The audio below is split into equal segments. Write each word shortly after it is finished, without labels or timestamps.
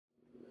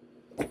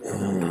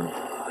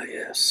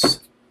this.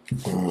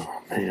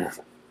 Oh, man.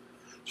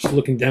 Just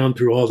looking down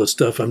through all the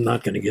stuff I'm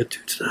not going to get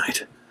to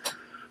tonight.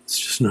 It's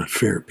just not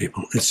fair,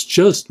 people. It's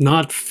just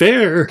not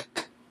fair.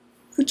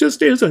 It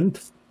just isn't.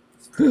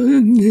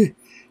 It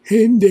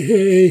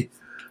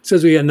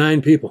says we got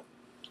 9 people.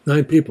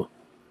 9 people.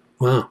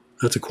 Wow,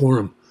 that's a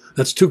quorum.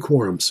 That's 2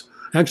 quorums.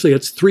 Actually,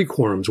 it's 3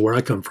 quorums where I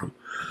come from.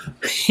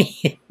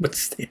 But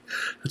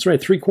that's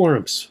right, 3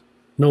 quorums.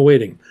 No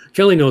waiting.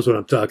 Kelly knows what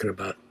I'm talking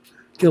about.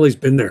 Kelly's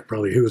been there,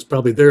 probably. He was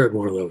probably there at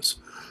one of those.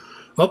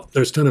 Oh,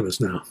 there's 10 of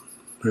us now.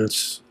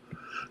 That's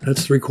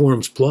 3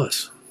 quorums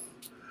plus.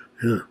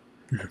 Yeah.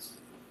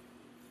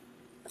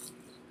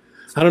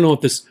 I don't know if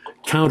this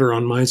counter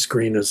on my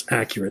screen is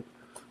accurate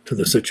to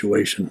the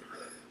situation,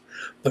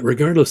 but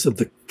regardless of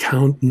the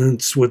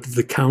countenance, whether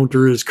the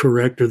counter is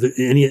correct or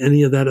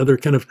any of that other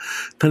kind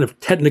of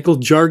technical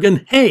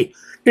jargon, hey,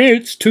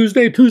 it's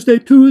Tuesday,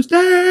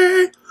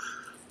 the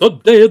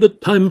day of the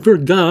time for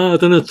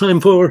God, and it's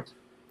time for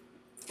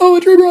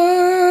poetry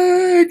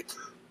break,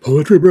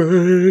 poetry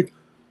break,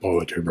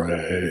 poetry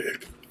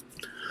break.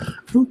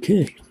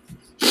 Okay.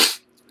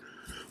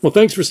 Well,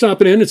 thanks for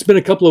stopping in. It's been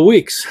a couple of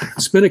weeks.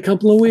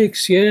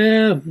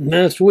 Yeah.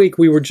 Last week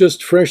we were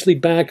just freshly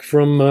back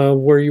from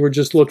where you were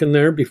just looking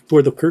there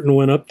before the curtain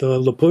went up, the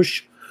La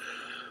Push.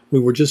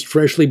 We were just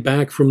freshly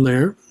back from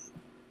there.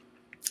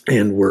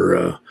 And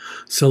we're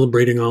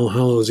celebrating All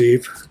Hallows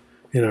Eve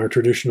in our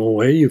traditional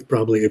way. You've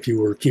probably, if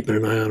you were keeping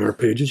an eye on our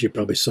pages, you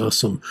probably saw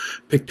some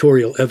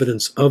pictorial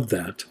evidence of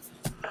that.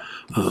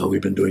 We've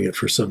been doing it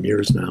for some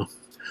years now.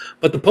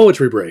 But the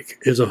poetry break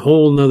is a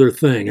whole nother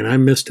thing, and I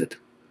missed it.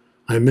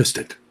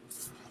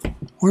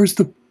 Where's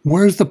the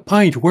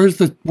pint? Where's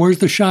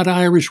the shot of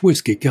Irish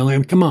whiskey,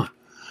 Kelly? Come on.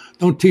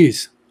 Don't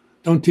tease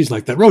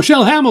like that.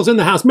 Rochelle Hamill's in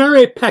the house.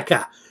 Mary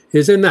Pekka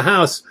is in the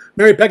house.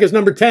 Mary Pekka's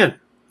number 10.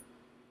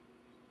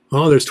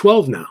 Oh, there's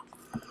 12 now.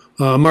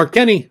 Mark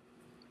Kenny,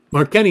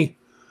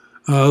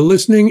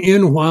 listening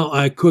in while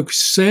I cook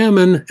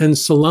salmon and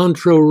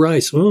cilantro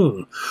rice.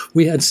 Oh,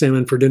 we had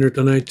salmon for dinner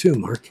tonight too,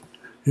 Mark.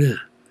 Yeah.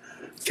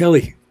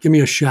 Kelly, give me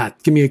a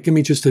shot. Give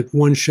me just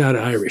one shot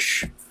of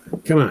Irish.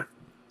 Come on.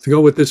 To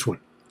go with this one.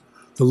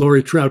 The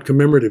Laurie Trout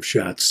commemorative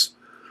shots.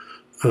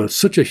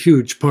 Such a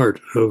huge part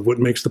of what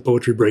makes the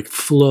poetry break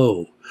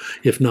flow,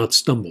 if not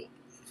stumble.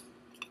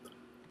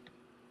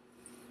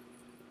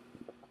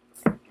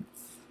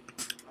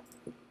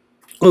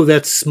 Oh,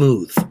 that's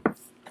smooth.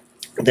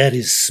 That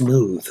is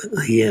smooth.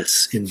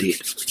 Yes,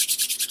 indeed.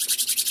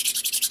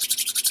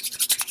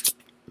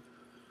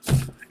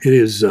 It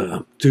is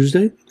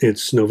Tuesday.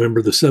 It's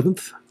November the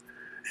 7th.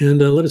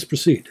 And let us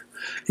proceed.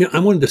 You know, I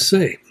wanted to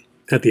say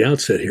at the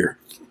outset here,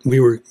 we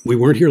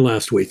weren't here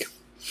last week.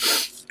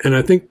 And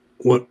I think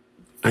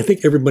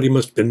everybody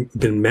must have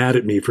been mad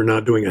at me for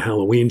not doing a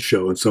Halloween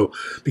show. And so,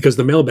 because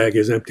the mailbag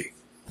is empty.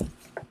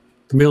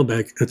 The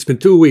mailbag, it's been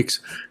 2 weeks,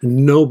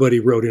 and nobody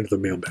wrote into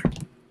the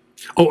mailbag.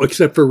 Oh,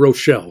 except for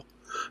Rochelle.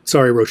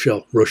 Sorry,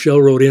 Rochelle.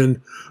 Rochelle wrote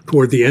in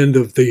toward the end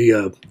of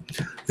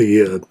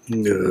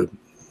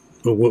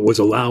what was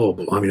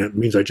allowable. I mean, that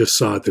means I just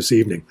saw it this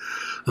evening.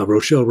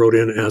 Rochelle wrote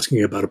in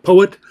asking about a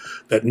poet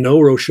that,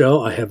 no,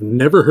 Rochelle, I have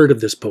never heard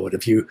of this poet.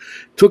 If you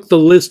took the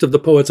list of the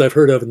poets I've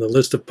heard of and the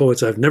list of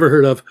poets I've never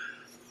heard of,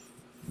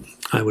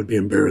 I would be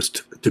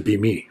embarrassed to be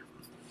me.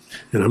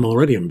 And I'm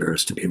already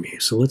embarrassed to be me.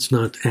 So let's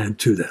not add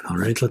to that, all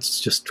right? Let's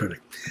just try to,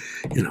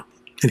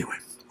 Anyway,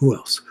 who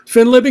else?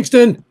 Finn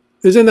Livingston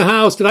is in the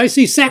house. Did I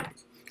see Sam?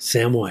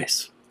 Sam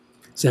Weiss.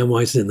 Sam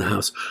Weiss is in the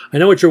house. I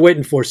know what you're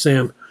waiting for,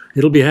 Sam.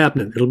 It'll be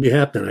happening.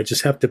 I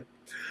just have to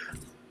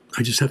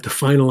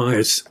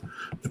finalize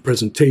the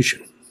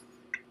presentation.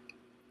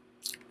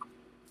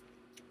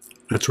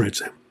 That's right,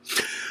 Sam.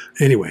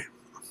 Anyway,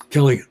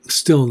 Kelly,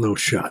 still no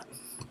shot.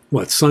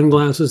 What,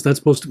 sunglasses? That's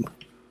supposed to...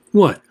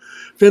 What?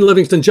 Finn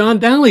Livingston, John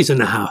Daly's in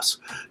the house.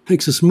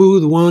 Takes a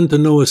smooth one to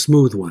know a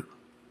smooth one.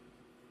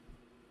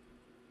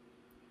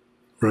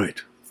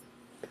 Right.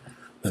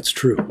 That's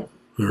true.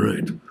 All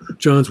right.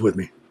 John's with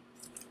me.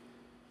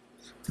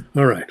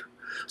 All right.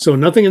 So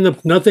nothing in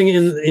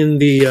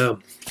the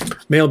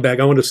mailbag.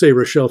 I want to say,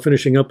 Rochelle,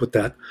 finishing up with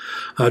that.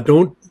 You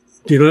don't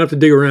have to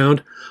dig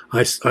around.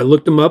 I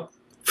looked them up,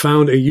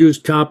 found a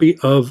used copy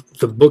of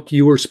the book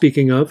you were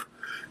speaking of,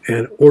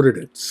 and ordered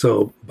it.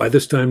 So by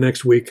this time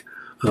next week,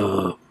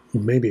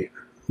 maybe,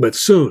 but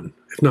soon,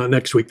 if not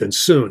next week, then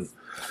soon,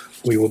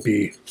 we will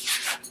be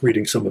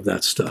reading some of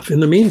that stuff. In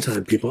the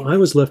meantime, people, I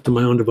was left to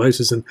my own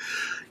devices, and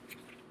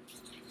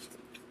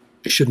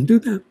I shouldn't do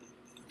that.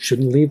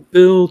 Shouldn't leave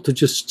Bill to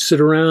just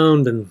sit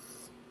around and,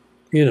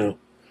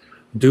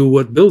 do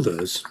what Bill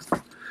does.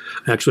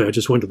 Actually, I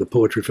just went to the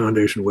Poetry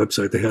Foundation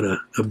website. They had a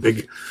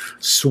big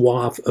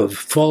swath of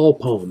fall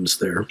poems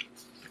there.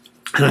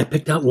 And I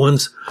picked out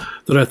ones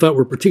that I thought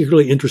were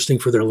particularly interesting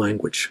for their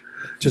language,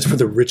 just for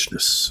the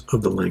richness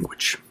of the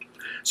language.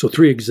 So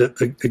 3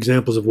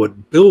 examples of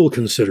what Bill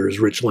considers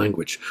rich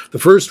language. The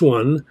first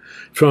one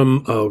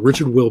from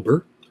Richard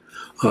Wilbur,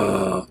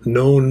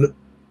 known,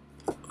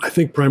 I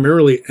think,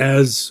 primarily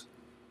as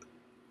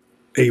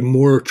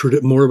more of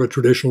a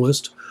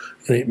traditionalist,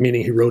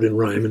 meaning he wrote in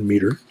rhyme and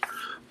meter.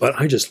 But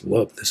I just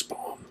love this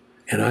poem.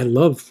 And I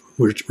love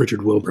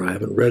Richard Wilbur. I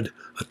haven't read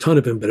a ton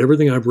of him, but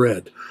everything I've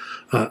read,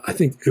 I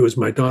think it was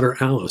my daughter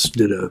Alice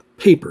did a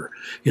paper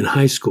in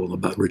high school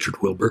about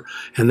Richard Wilbur,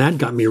 and that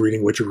got me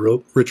reading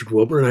Richard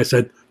Wilbur, and I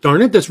said,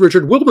 darn it, this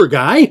Richard Wilbur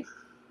guy,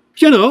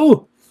 you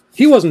know,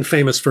 he wasn't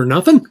famous for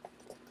nothing.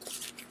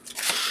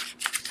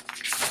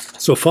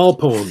 So fall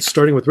poems,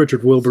 starting with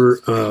Richard Wilbur,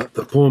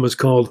 the poem is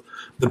called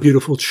The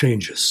Beautiful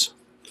Changes.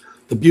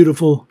 The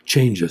Beautiful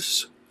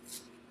Changes.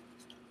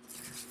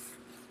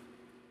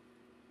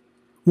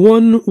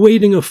 One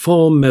wading a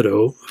fall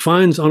meadow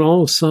finds on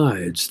all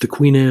sides the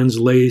Queen Anne's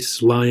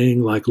lace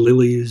lying like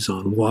lilies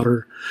on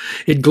water.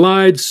 It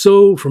glides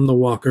so from the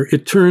walker,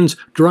 it turns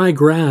dry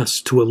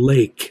grass to a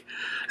lake,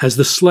 as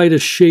the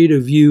slightest shade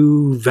of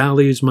you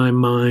valleys my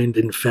mind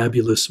in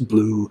fabulous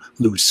blue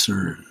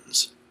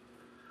lucernes.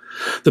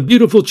 The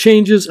beautiful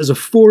changes as a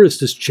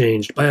forest is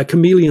changed by a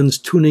chameleon's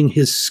tuning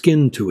his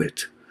skin to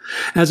it.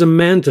 As a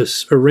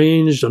mantis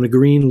arranged on a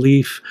green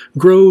leaf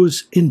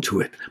grows into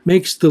it,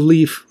 makes the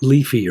leaf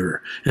leafier,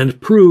 and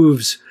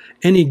proves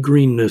any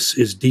greenness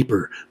is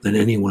deeper than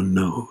anyone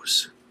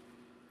knows.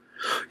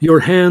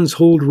 Your hands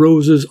hold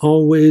roses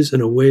always in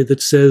a way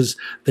that says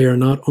they are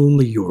not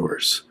only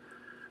yours.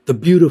 The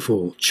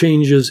beautiful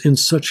changes in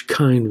such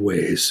kind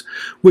ways,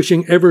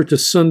 wishing ever to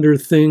sunder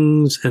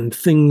things and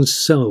things'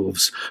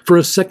 selves, for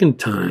a second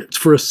time,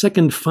 for a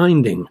second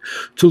finding,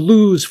 to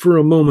lose for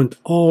a moment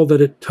all that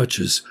it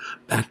touches,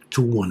 back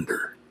to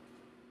wonder.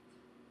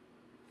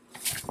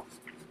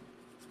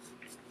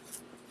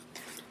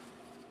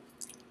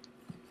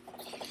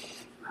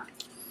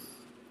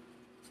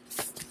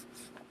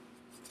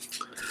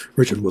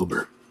 Richard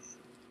Wilbur,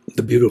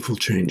 The Beautiful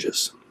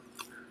Changes,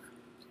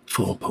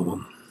 fall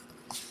poem.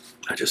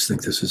 I just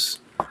think this is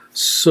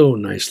so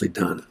nicely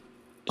done.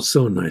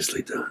 So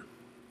nicely done.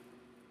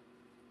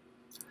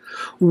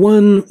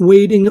 One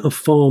wading a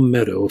fall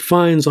meadow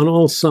finds on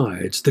all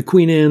sides the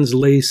Queen Anne's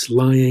lace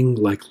lying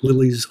like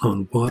lilies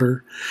on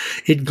water.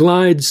 It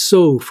glides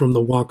so from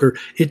the walker,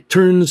 it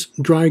turns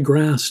dry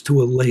grass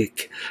to a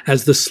lake,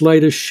 as the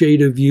slightest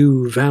shade of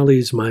you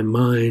valleys my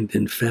mind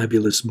in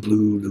fabulous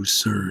blue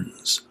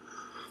lucernes.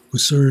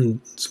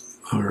 Lucernes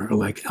are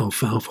like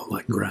alfalfa,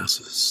 like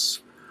grasses.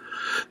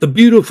 The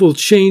beautiful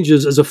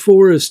changes as a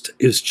forest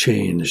is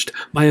changed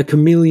by a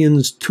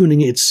chameleon's tuning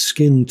its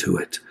skin to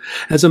it.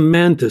 As a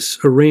mantis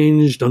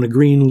arranged on a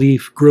green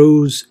leaf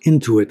grows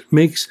into it,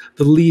 makes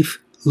the leaf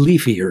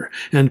leafier,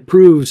 and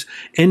proves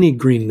any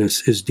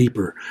greenness is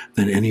deeper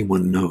than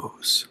anyone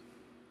knows.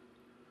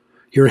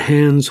 Your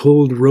hands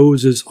hold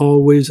roses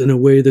always in a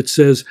way that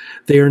says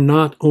they are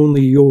not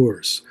only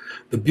yours.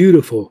 The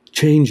beautiful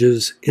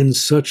changes in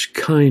such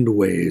kind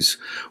ways,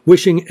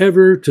 wishing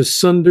ever to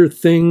sunder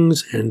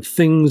things and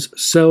things'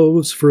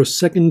 selves for a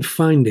second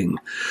finding,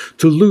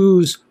 to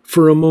lose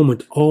for a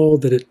moment all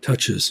that it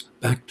touches,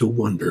 back to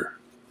wonder.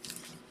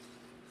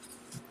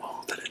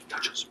 All that it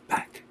touches,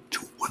 back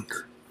to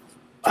wonder.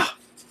 Ah,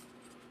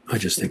 I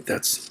just think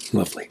that's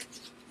lovely.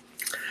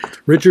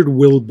 Richard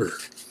Wilbur.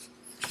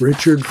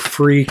 Richard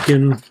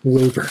freaking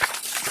Wilbur.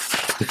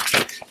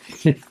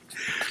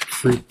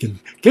 Freaking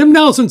Kim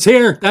Nelson's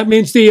here. That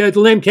means the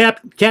Lamb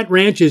Cat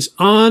Ranch is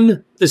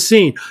on the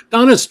scene.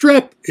 Donna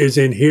Strepp is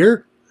in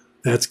here.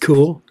 That's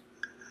cool.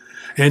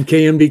 And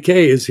KMDK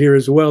is here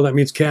as well. That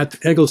means Kat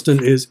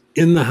Eggleston is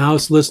in the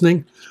house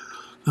listening.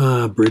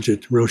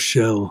 Bridget,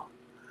 Rochelle.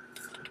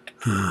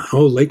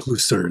 Lake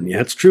Lucerne. Yeah,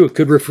 it's true. It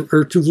could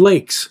refer to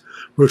lakes.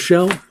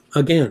 Rochelle,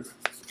 again.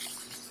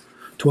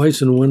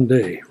 Twice in one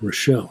day.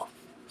 Rochelle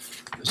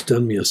has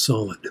done me a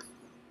solid.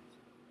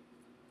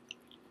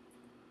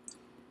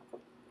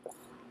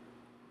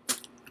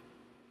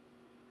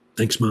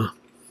 Thanks, Ma.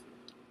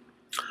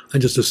 I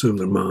just assume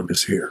that Mom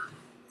is here.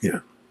 Yeah.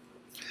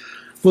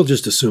 We'll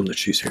just assume that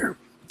she's here.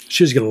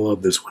 She's going to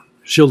love this one.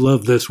 She'll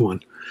love this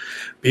one.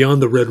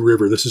 Beyond the Red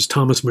River. This is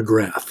Thomas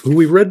McGrath, who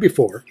we've read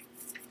before.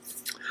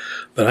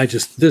 But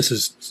this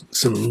is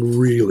some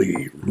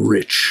really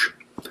rich,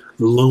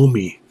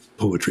 loamy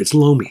poetry. It's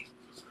loamy.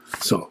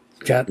 So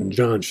Kat and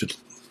John should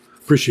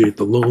appreciate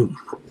the loam.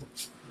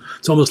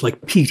 It's almost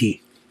like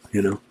peaty,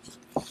 you know.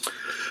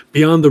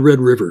 Beyond the Red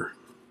River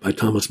by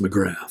Thomas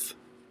McGrath.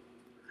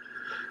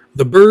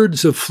 The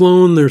birds have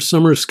flown their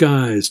summer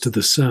skies to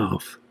the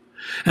south,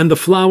 and the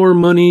flower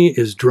money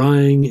is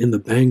drying in the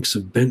banks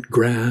of bent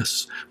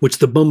grass which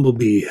the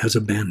bumblebee has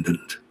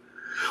abandoned.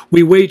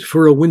 We wait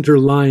for a winter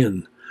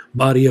lion,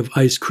 body of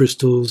ice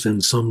crystals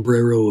and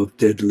sombrero of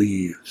dead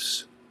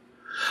leaves.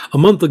 A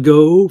month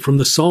ago, from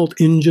the salt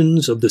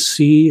engines of the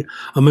sea,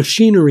 a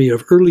machinery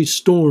of early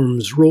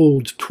storms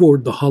rolled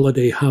toward the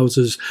holiday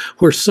houses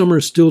where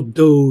summer still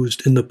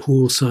dozed in the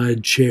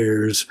poolside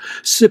chairs,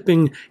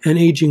 sipping an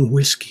aging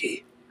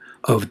whiskey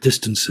of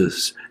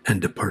distances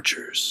and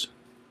departures.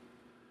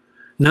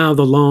 Now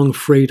the long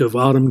freight of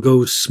autumn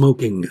goes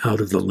smoking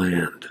out of the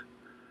land.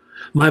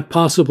 My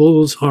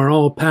possibles are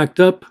all packed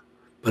up,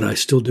 but I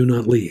still do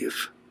not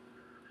leave.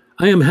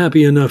 I am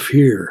happy enough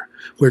here,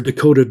 where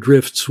Dakota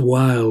drifts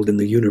wild in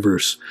the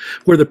universe,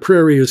 where the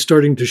prairie is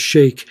starting to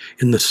shake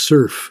in the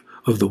surf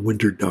of the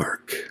winter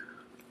dark.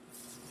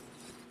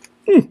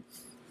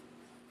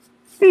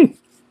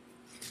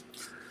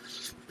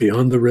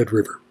 Beyond the Red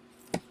River.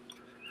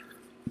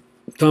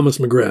 Thomas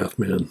McGrath,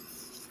 man.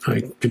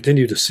 I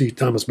continue to see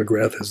Thomas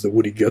McGrath as the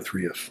Woody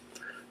Guthrie of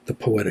the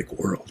poetic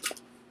world.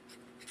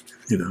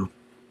 You know,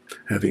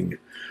 having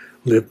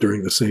lived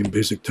during the same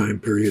basic time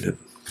period and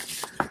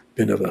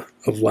been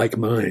of like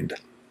mind,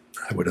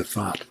 I would have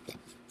thought.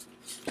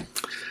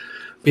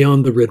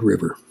 Beyond the Red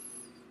River.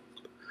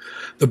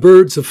 The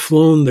birds have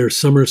flown their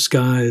summer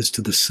skies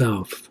to the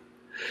south,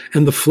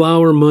 and the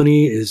flower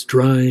money is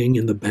drying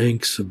in the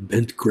banks of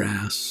bent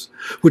grass,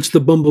 which the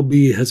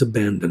bumblebee has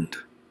abandoned.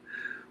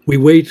 We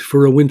wait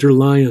for a winter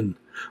lion,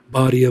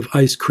 body of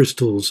ice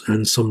crystals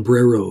and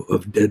sombrero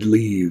of dead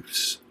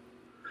leaves.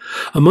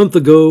 A month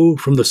ago,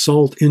 from the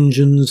salt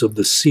engines of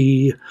the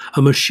sea,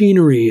 a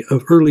machinery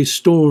of early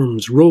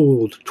storms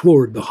rolled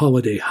toward the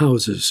holiday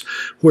houses,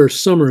 where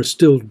summer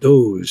still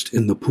dozed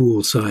in the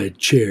poolside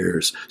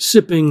chairs,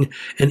 sipping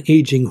an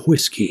aging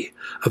whiskey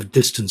of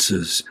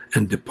distances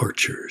and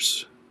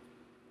departures.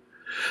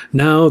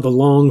 Now the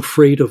long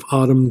freight of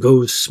autumn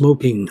goes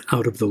smoking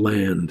out of the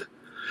land.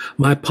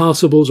 My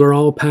possibles are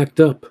all packed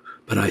up,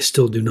 but I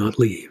still do not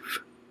leave.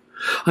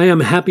 I am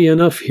happy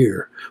enough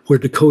here, where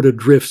Dakota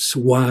drifts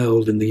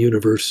wild in the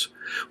universe,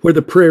 where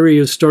the prairie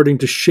is starting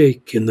to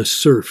shake in the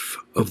surf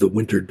of the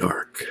winter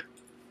dark.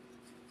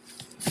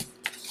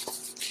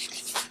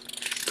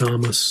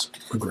 Thomas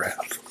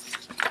McGrath.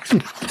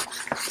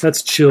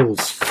 That's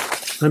chills.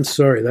 I'm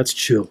sorry, that's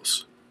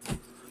chills.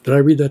 Did I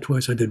read that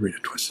twice? I did read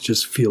it twice. It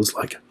just feels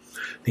like it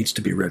needs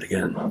to be read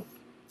again.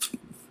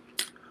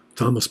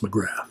 Thomas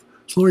McGrath.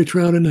 Is Lori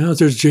Trout in the house?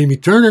 There's Jamie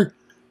Turner.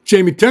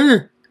 Jamie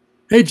Turner.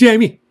 Hey,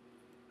 Jamie.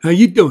 How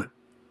you doing?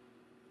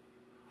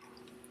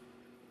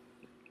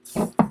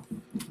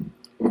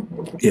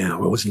 Yeah,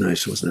 well, it was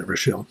nice, wasn't it,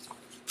 Rochelle?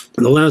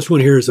 And the last one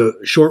here is a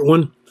short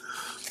one.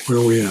 Where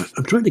are we at?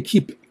 I'm trying to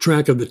keep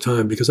track of the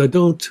time because I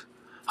don't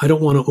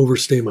want to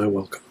overstay my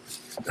welcome.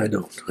 I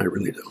don't. I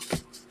really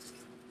don't.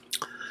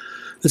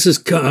 This is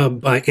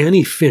by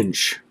Annie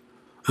Finch,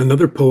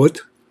 another poet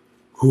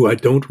who I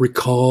don't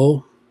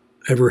recall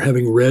ever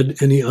having read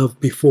any of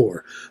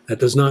before. That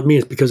does not mean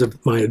it's because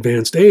of my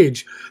advanced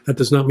age. That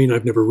does not mean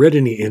I've never read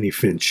any Annie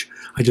Finch.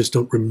 I just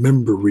don't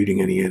remember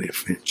reading any Annie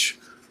Finch.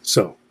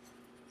 So,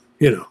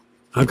 you know,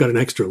 I've got an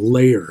extra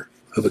layer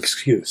of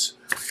excuse.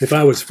 If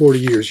I was 40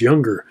 years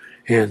younger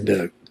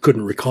and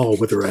couldn't recall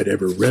whether I'd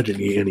ever read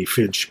any Annie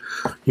Finch,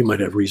 you might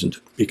have reason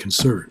to be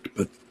concerned.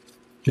 But,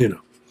 you know,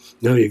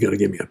 now you got to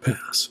give me a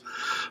pass.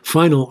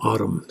 Final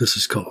Autumn, this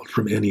is called,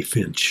 from Annie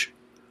Finch.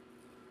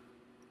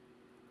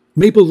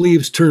 Maple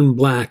leaves turn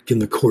black in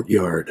the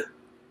courtyard.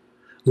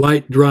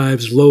 Light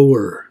drives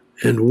lower,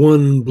 and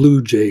one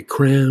blue jay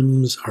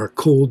crams our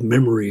cold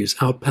memories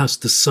out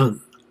past the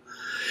sun.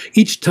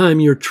 Each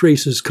time your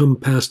traces come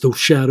past those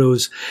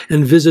shadows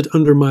and visit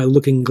under my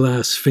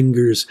looking-glass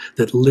fingers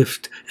that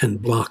lift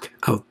and block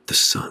out the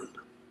sun.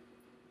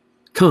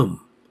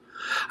 Come,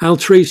 I'll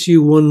trace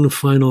you one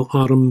final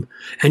autumn,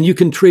 and you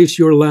can trace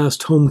your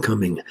last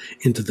homecoming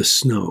into the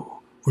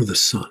snow or the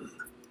sun.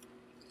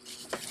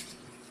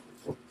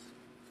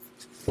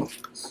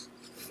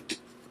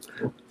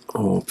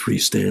 All three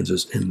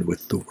stanzas end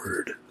with the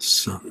word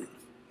sun.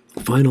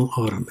 Final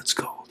Autumn, it's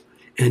called.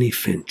 Annie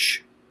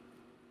Finch.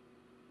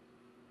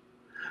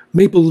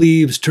 Maple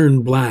leaves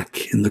turn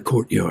black in the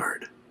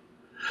courtyard.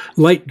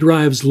 Light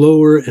drives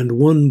lower, and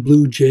one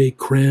blue jay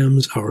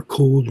crams our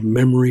cold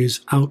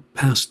memories out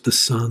past the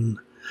sun.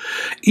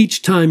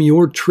 Each time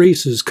your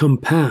traces come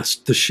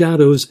past the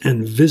shadows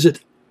and visit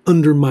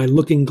under my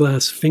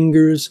looking-glass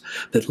fingers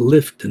that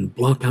lift and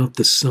block out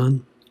the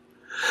sun.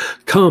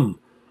 Come,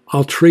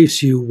 I'll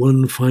trace you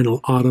one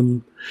final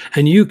autumn,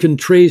 and you can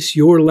trace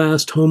your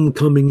last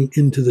homecoming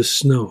into the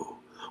snow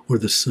or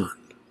the sun.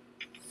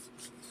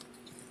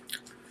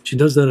 She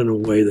does that in a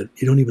way that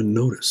you don't even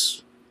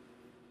notice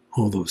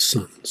all those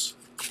suns.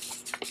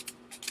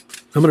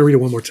 I'm going to read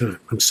it one more time.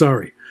 I'm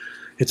sorry.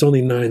 It's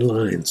only 9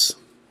 lines.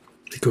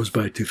 It goes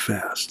by too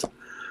fast.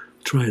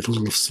 Try it a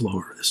little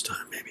slower this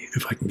time, maybe,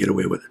 if I can get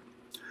away with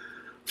it.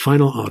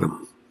 Final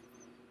Autumn.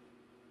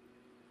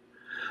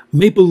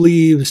 Maple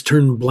leaves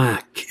turn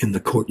black in the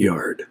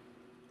courtyard.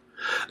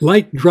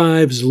 Light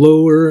drives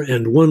lower,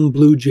 and one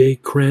blue jay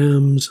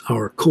crams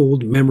our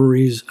cold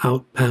memories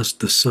out past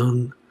the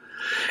sun.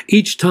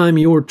 Each time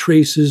your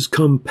traces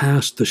come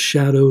past the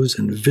shadows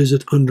and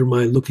visit under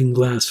my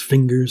looking-glass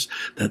fingers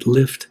that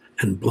lift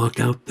and block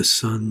out the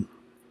sun.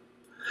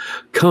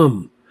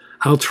 Come,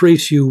 I'll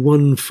trace you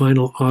one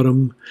final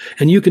autumn,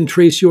 and you can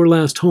trace your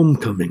last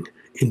homecoming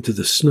into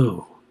the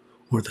snow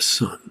or the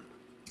sun.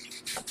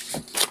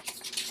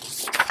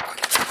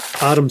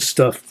 Autumn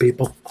stuff,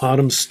 people.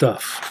 Autumn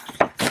stuff.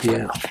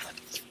 Yeah.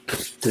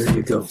 There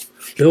you go.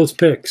 Bill's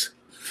picks.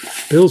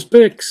 Bill's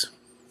picks.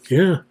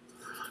 Yeah.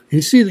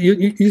 You see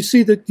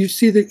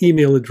the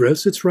email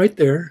address. It's right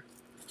there.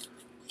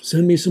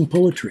 Send me some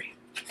poetry.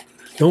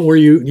 Don't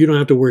worry, you don't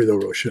have to worry though,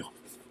 Rochelle.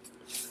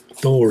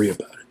 Don't worry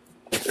about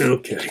it.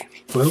 Okay,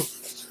 well,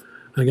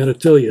 I got to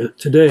tell you,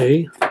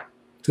 today,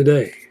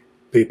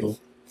 people,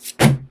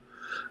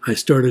 I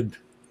started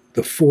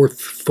the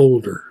 4th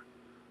folder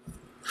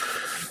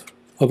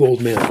of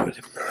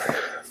Oldmanhood.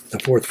 The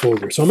 4th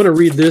folder. So I'm going to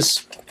read this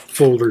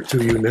folder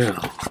to you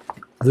now.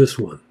 This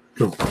one.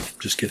 No,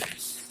 just kidding.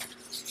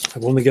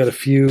 I've only got a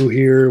few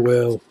here.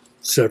 Well,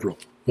 several.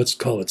 Let's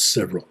call it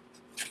several.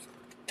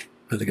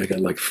 I think I got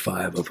like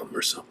 5 of them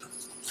or something.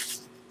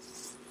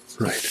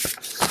 Right.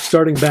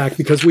 Starting back,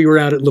 because we were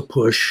out at La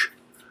Push,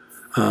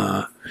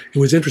 it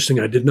was interesting.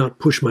 I did not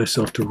push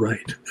myself to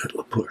write at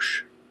La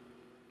Push,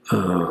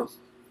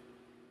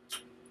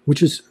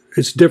 which is,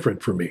 it's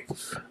different for me.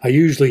 I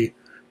usually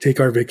take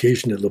our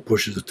vacation at La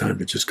Push as a time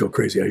to just go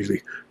crazy. I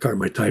usually cart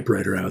my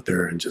typewriter out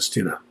there and just,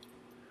 you know.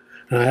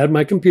 And I had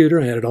my computer.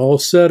 I had it all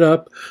set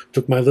up.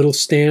 Took my little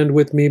stand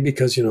with me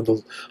because, you know,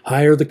 the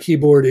higher the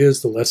keyboard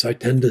is, the less I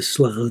tend to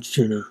slouch,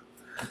 you know.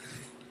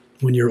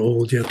 When you're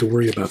old, you have to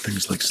worry about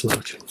things like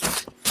slouching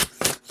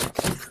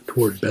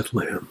toward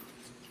Bethlehem.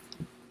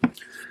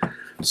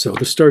 So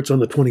this starts on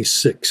the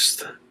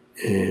 26th,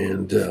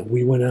 and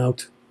we went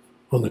out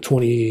on the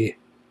 27th,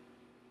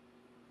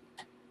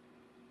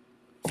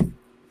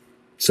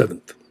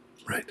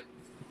 right?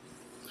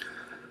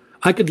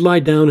 I could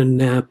lie down and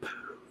nap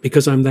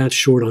because I'm that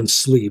short on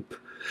sleep,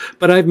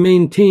 but I've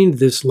maintained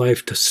this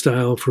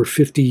lifestyle for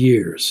 50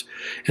 years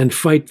and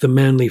fight the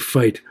manly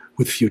fight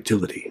with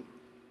futility.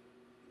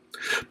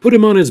 Put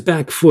him on his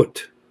back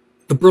foot,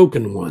 the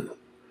broken one.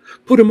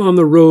 Put him on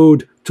the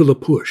road to La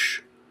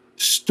Push,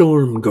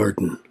 storm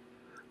garden,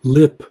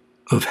 lip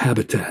of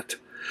habitat.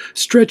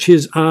 Stretch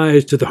his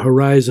eyes to the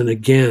horizon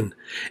again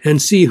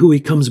and see who he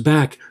comes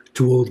back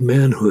to old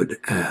manhood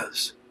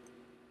as.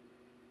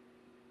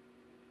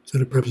 Is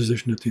that a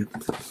preposition at the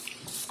end?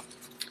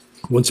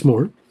 Once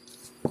more.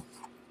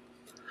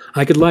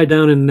 I could lie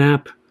down and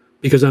nap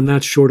because I'm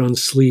that short on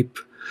sleep,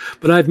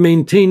 but I've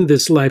maintained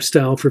this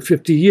lifestyle for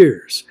 50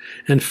 years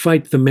and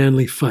fight the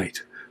manly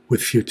fight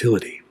with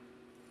futility.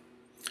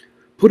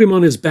 Put him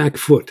on his back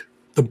foot,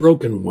 the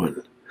broken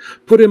one.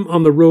 Put him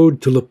on the road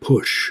to La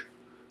Push,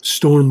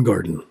 storm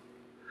garden,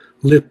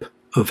 lip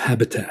of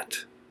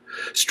habitat.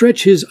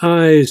 Stretch his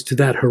eyes to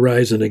that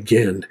horizon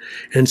again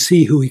and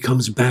see who he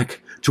comes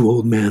back to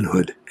old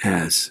manhood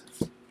as.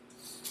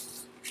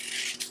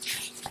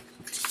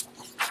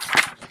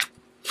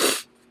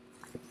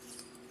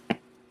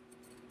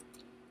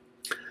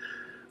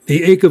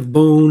 The ache of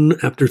bone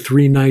after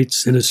 3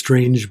 nights in a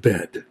strange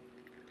bed.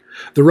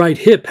 The right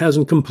hip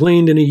hasn't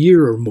complained in a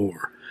year or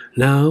more.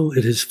 Now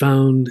it has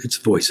found its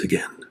voice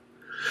again.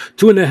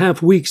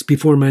 2.5 weeks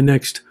before my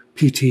next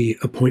PT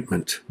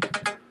appointment.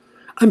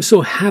 I'm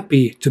so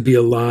happy to be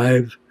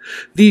alive.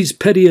 These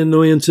petty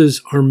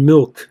annoyances are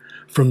milk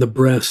from the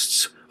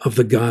breasts of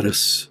the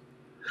goddess.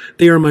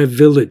 They are my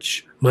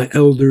village, my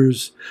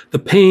elders, the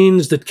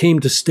pains that came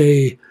to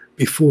stay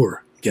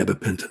before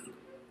gabapentin.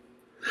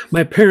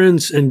 My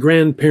parents and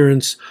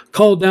grandparents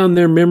call down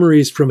their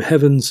memories from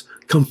heaven's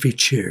comfy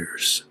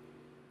chairs.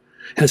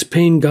 Has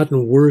pain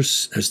gotten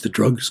worse as the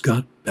drugs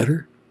got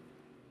better?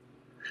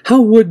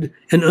 How would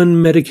an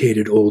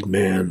unmedicated old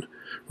man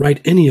write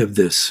any of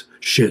this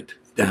shit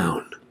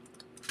down?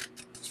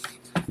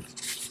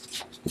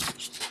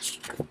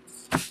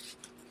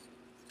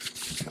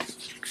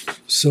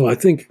 So I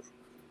think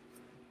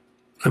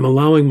I'm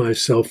allowing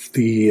myself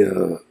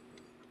the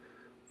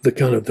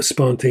kind of the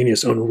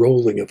spontaneous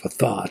unrolling of a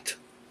thought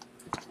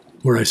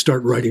where I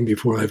start writing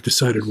before I've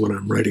decided what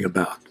I'm writing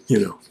about, you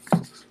know,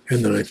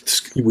 and then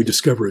we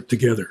discover it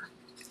together.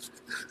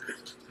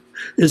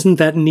 Isn't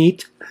that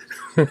neat?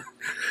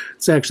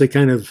 It's actually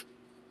kind of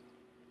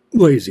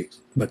lazy,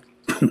 but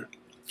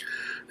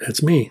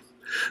that's me.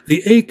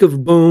 The ache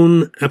of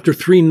bone after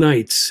 3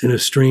 nights in a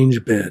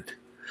strange bed.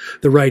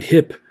 The right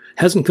hip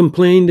hasn't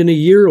complained in a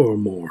year or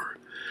more.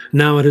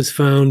 Now it has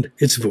found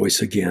its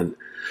voice again.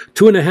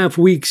 2.5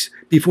 weeks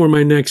before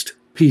my next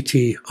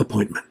PT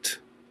appointment.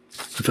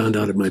 I found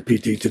out at my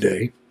PT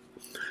today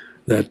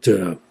that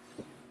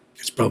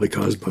it's probably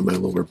caused by my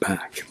lower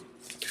back,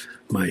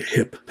 my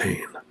hip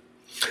pain.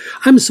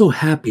 I'm so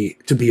happy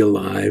to be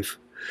alive.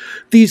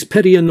 These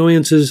petty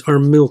annoyances are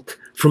milk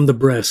from the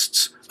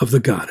breasts of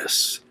the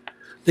goddess.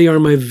 They are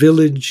my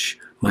village,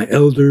 my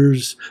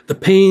elders, the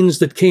pains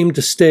that came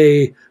to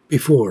stay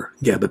before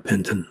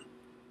gabapentin.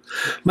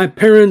 My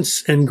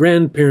parents and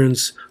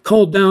grandparents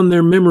called down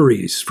their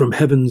memories from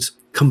heaven's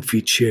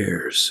comfy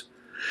chairs.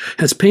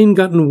 Has pain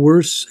gotten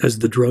worse as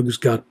the drugs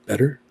got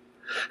better?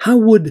 How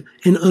would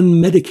an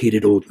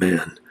unmedicated old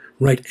man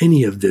write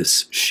any of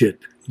this shit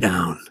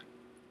down?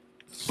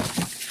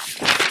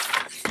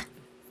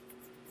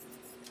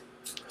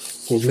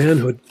 Old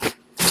manhood.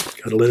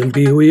 Gotta let him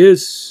be who he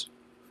is.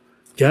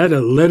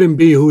 Gotta let him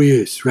be who he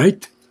is,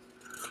 right?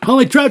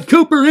 Holly Trout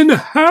Cooper in the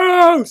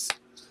house!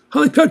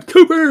 Holly Trout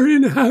Cooper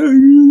in the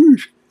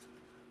house!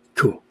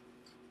 Cool.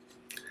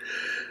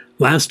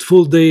 Last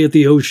full day at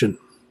the ocean.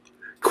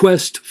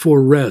 Quest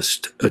for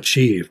rest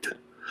achieved.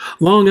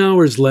 Long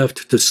hours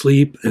left to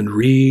sleep and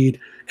read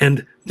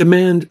and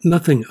demand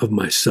nothing of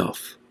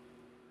myself.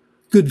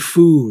 Good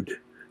food,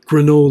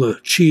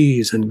 granola,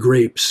 cheese, and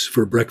grapes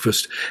for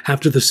breakfast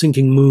after the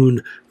sinking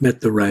moon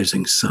met the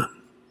rising sun.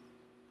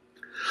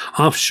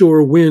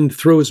 Offshore wind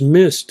throws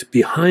mist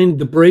behind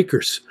the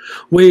breakers,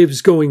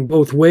 waves going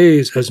both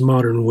ways as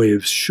modern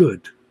waves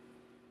should.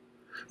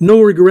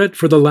 No regret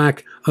for the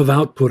lack of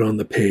output on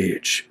the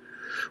page.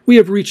 We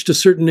have reached a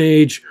certain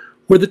age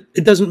where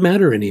it doesn't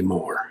matter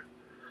anymore.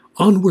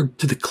 Onward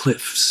to the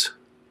cliffs.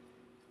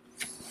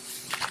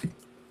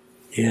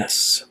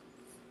 Yes.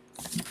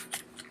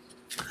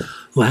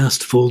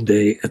 Last full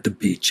day at the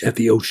beach, at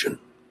the ocean.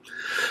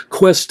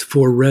 Quest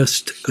for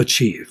rest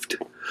achieved.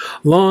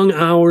 Long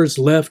hours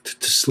left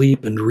to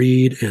sleep and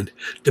read and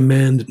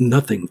demand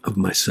nothing of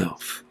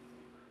myself.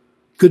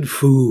 Good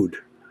food,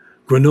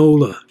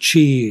 granola,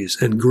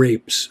 cheese, and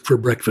grapes for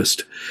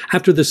breakfast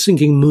after the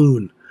sinking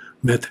moon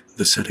met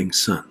the setting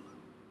sun.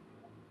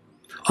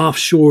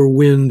 Offshore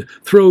wind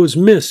throws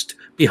mist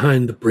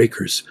behind the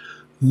breakers,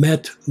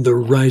 met the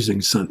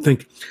rising sun.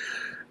 Think,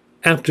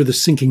 after the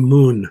sinking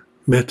moon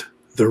met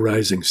the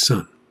rising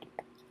sun.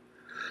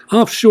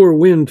 Offshore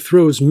wind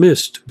throws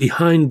mist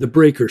behind the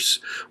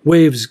breakers,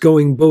 waves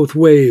going both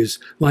ways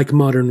like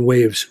modern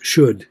waves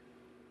should.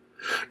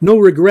 No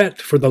regret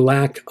for the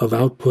lack of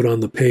output on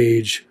the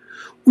page.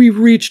 We've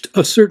reached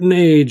a certain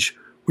age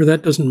where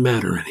that doesn't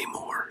matter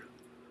anymore.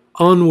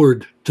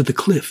 Onward to the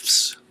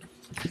cliffs.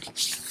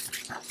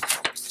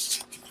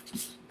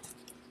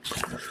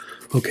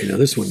 Okay, now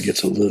this one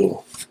gets a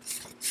little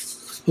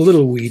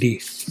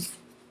weedy.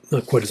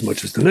 Not quite as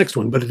much as the next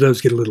one, but it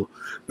does get a little...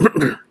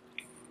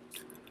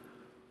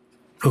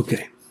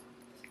 Okay.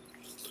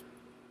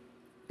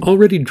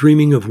 Already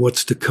dreaming of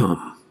what's to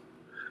come,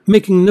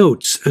 making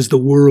notes as the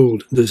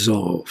world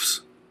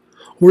dissolves.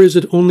 Or is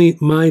it only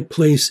my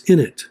place in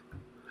it?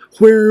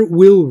 Where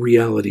will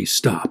reality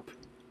stop?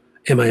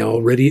 Am I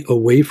already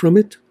away from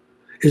it?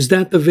 Is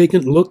that the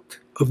vacant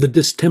look of the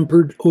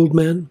distempered old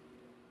man?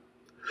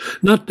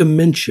 Not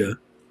dementia,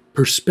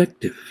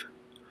 perspective.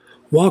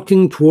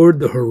 Walking toward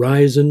the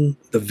horizon,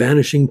 the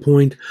vanishing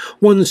point,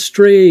 one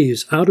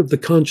strays out of the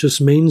conscious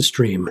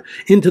mainstream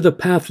into the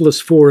pathless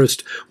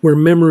forest where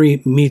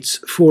memory meets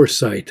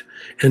foresight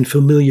and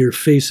familiar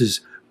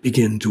faces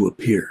begin to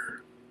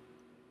appear.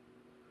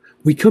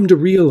 We come to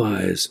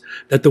realize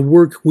that the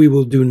work we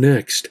will do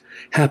next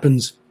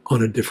happens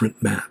on a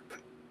different map,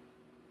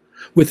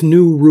 with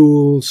new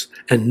rules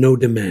and no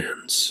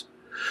demands.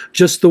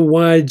 Just the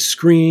wide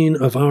screen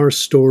of our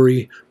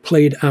story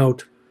played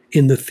out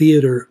in the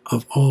theater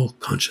of all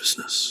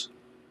consciousness.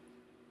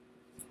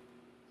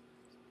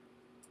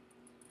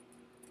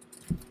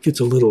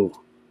 Gets a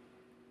little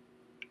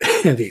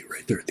heavy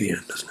right there at the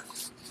end, doesn't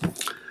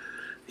it?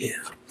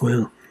 Yeah,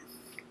 well,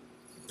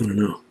 I don't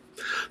know.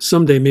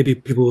 Someday maybe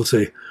people will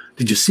say,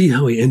 did you see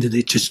how he ended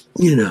it? Just,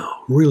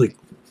 really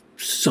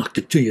sucked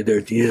it to you there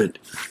at the end.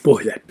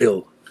 Boy, that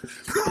Bill.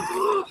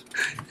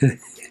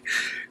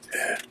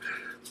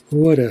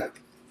 What a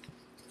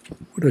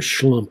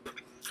schlump.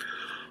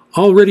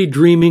 Already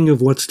dreaming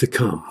of what's to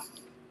come,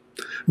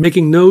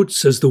 making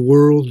notes as the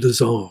world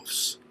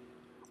dissolves.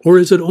 Or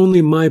is it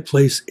only my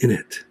place in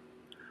it?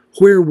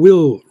 Where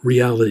will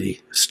reality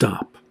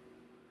stop?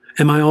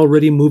 Am I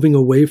already moving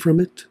away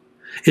from it?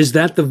 Is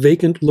that the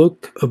vacant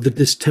look of the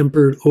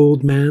distempered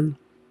old man?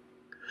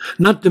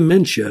 Not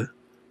dementia,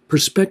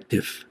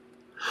 perspective.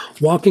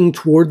 Walking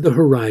toward the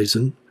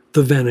horizon,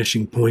 the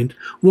vanishing point,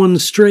 one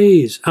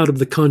strays out of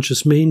the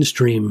conscious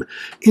mainstream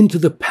into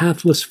the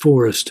pathless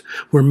forest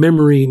where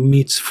memory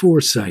meets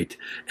foresight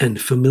and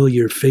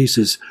familiar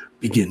faces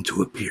begin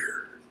to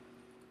appear.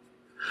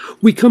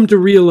 We come to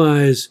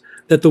realize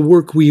that the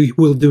work we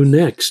will do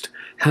next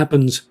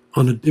happens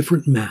on a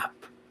different map,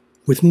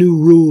 with new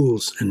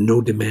rules and no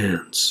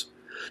demands.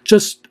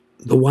 Just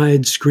the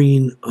wide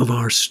screen of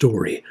our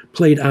story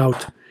played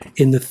out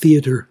in the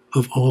theater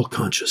of all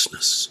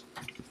consciousness.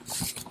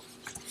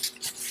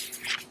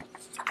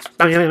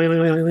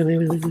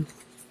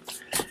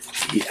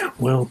 Yeah,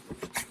 well,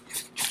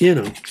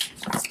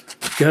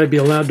 gotta be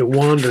allowed to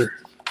wander.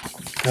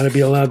 Gotta be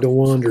allowed to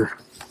wander.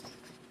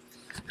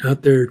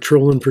 Out there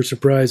trolling for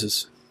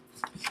surprises.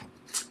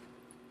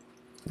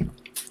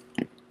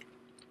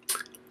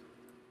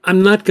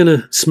 I'm not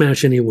gonna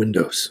smash any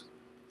windows.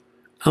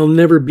 I'll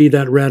never be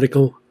that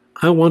radical.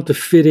 I want to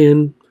fit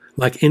in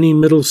like any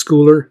middle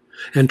schooler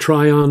and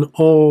try on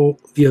all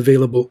the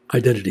available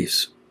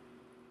identities.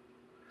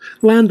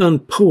 Land on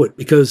poet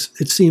because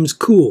it seems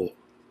cool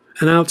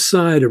and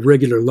outside of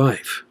regular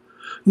life.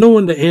 No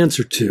one to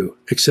answer to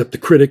except the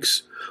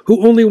critics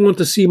who only want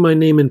to see my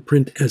name in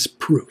print as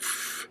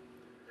proof.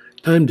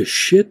 Time to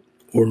shit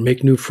or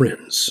make new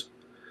friends.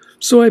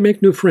 So I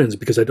make new friends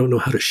because I don't know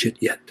how to shit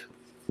yet.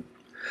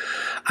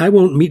 I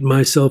won't meet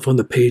myself on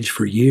the page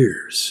for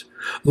years.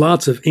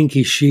 Lots of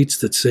inky sheets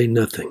that say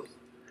nothing.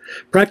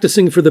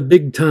 Practicing for the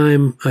big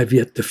time I've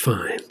yet to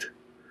find.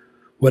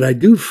 What I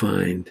do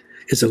find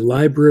is a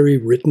library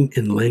written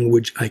in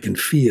language I can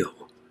feel.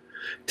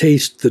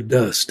 taste the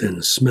dust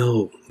and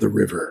smell the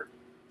river.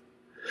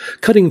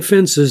 Cutting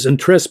fences and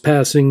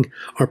trespassing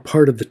are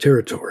part of the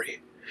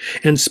territory,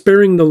 and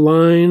sparing the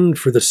line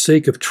for the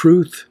sake of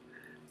truth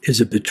is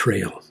a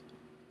betrayal.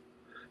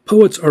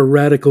 Poets are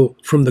radical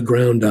from the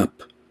ground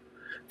up.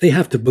 They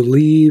have to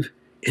believe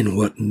in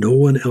what no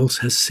one else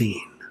has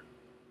seen.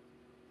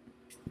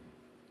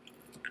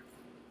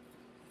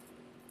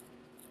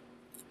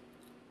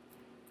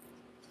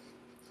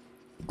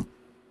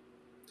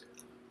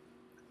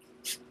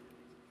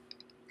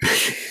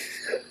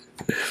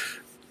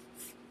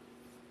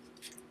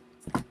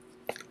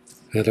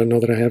 I don't know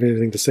that I have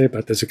anything to say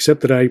about this,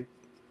 except that it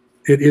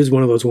is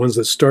one of those ones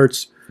that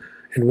starts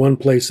in one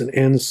place and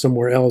ends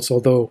somewhere else,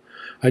 although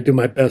I do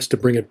my best to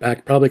bring it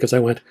back, probably because I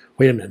went,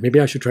 wait a minute, maybe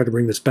I should try to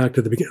bring this back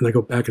to the beginning. And I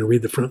go back and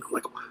read the front. I'm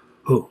like,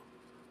 oh,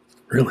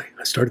 really?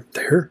 I started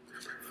there?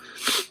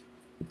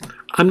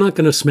 I'm not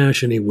going to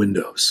smash any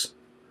windows.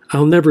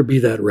 I'll never be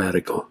that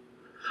radical.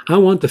 I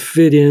want to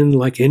fit in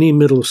like any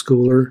middle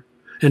schooler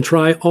and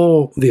try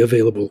all the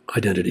available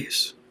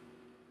identities.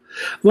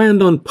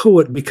 Land on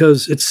poet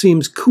because it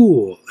seems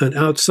cool and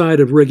outside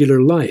of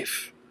regular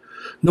life.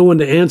 No one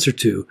to answer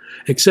to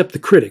except the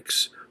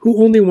critics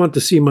who only want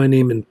to see my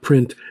name in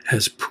print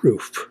as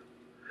proof.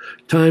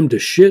 Time to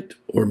shit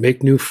or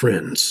make new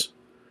friends.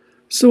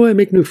 So I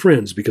make new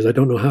friends because I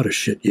don't know how to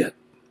shit yet.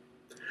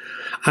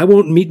 I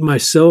won't meet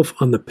myself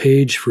on the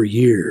page for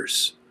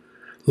years.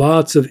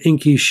 Lots of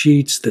inky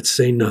sheets that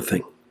say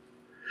nothing.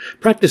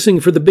 Practicing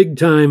for the big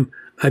time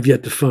I've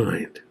yet to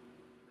find.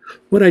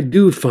 What I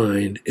do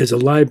find is a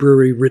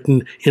library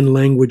written in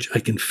language I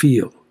can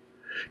feel,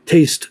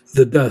 taste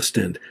the dust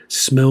and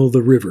smell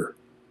the river.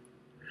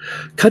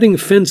 Cutting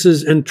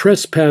fences and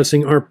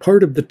trespassing are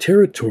part of the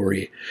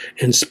territory,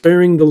 and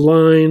sparing the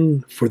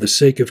line for the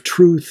sake of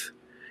truth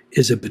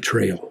is a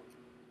betrayal.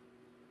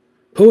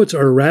 Poets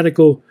are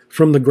radical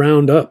from the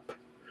ground up.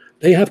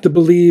 They have to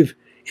believe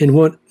in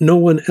what no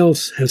one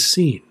else has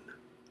seen.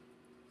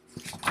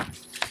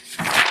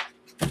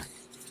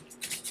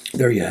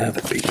 There you have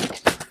it, people.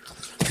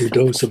 Your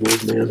dose of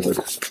old manhood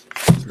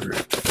for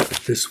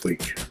this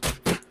week.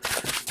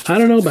 I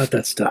don't know about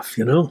that stuff,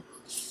 you know,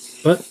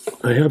 but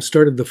I have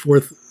started the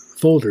 4th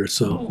folder,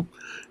 so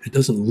it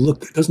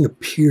doesn't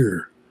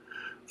appear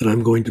that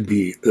I'm going to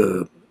be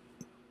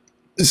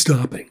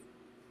stopping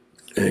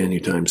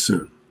anytime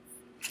soon.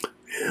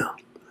 Yeah.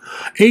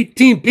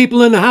 18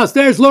 people in the house.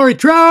 There's Lori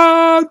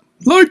Trout.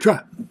 Lori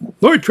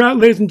Trout,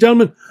 ladies and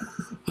gentlemen.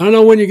 I don't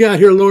know when you got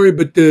here, Lori,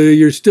 but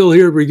you're still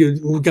here.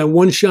 We've got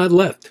one shot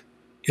left.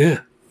 Yeah.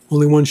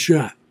 Only one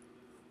shot.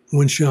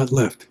 One shot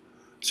left.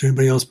 Is there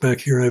anybody else back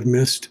here I've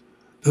missed?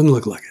 Doesn't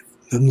look like it.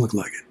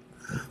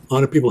 A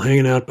lot of people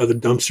hanging out by the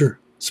dumpster,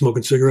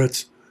 smoking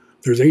cigarettes.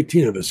 There's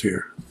 18 of us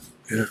here.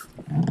 Yeah.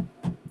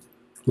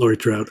 Lori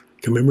Trout,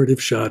 commemorative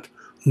shot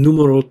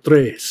numero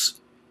 3.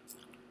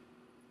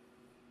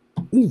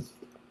 Ooh.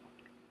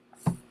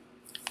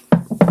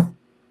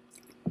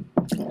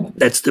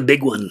 That's the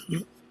big one.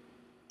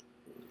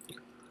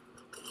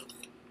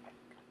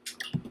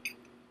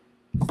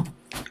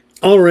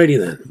 Alrighty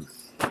then.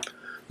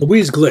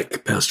 Louise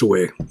Glück passed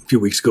away a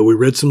few weeks ago. We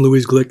read some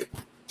Louise Glück,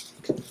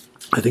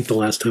 I think the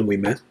last time we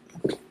met.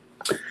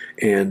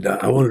 And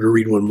I wanted to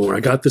read one more. I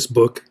got this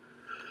book,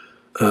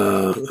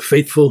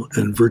 Faithful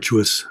and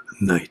Virtuous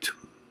Night,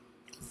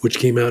 which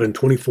came out in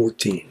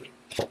 2014.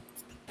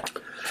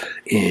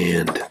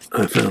 And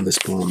I found this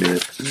poem in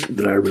it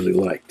that I really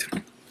liked.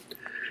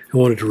 I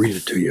wanted to read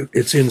it to you.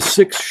 It's in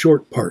 6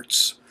 short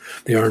parts.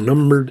 They are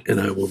numbered, and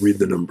I will read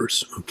the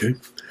numbers, okay?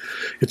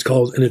 It's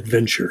called An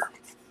Adventure.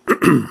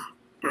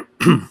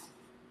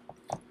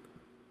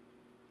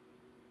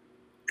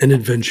 An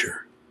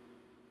Adventure.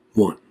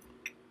 1.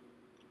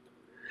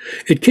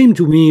 It came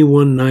to me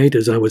one night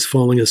as I was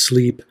falling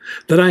asleep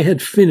that I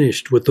had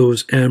finished with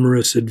those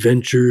amorous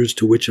adventures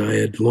to which I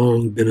had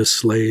long been a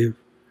slave.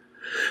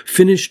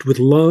 Finished with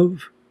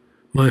love,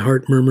 my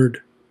heart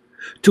murmured,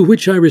 to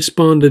which I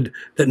responded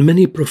that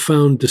many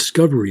profound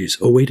discoveries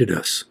awaited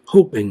us,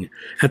 hoping,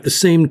 at the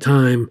same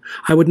time,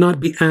 I would not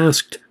be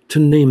asked to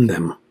name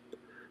them,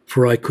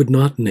 for I could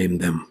not name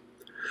them.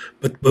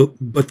 But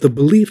the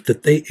belief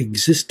that they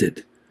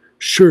existed,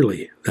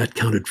 surely that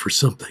counted for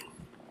something.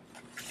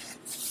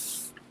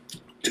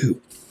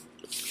 2.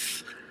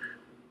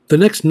 The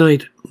next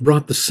night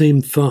brought the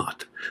same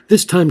thought,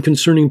 this time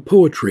concerning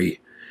poetry,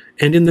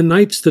 and in the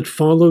nights that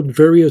followed,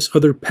 various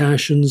other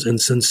passions and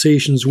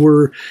sensations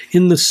were,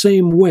 in the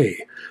same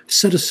way,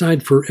 set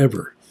aside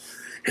forever.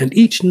 And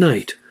each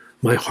night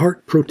my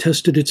heart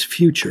protested its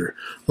future,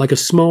 like a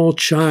small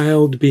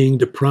child being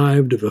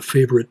deprived of a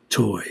favorite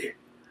toy.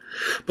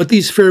 But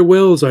these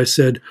farewells, I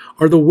said,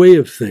 are the way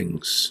of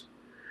things.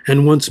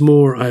 And once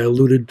more I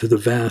alluded to the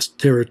vast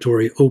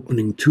territory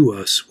opening to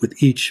us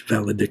with each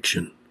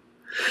valediction.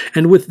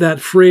 And with that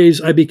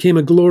phrase I became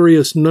a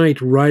glorious knight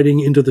riding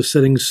into the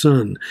setting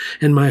sun,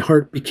 and my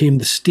heart became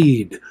the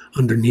steed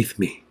underneath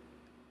me.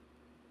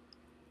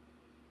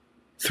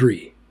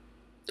 3.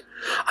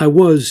 I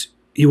was,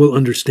 you will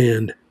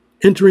understand,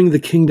 entering the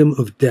kingdom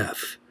of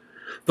death,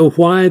 though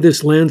why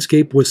this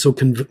landscape was so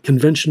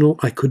conventional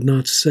I could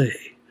not say.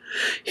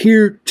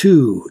 Here,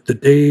 too, the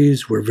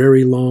days were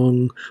very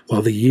long,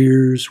 while the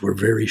years were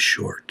very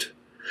short.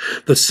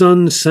 The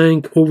sun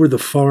sank over the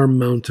far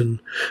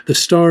mountain, the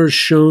stars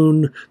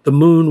shone, the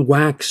moon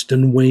waxed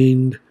and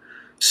waned.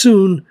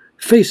 Soon,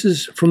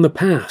 faces from the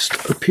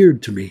past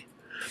appeared to me,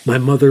 my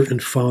mother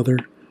and father,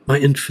 my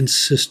infant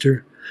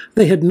sister.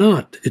 They had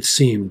not, it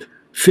seemed,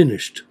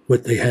 finished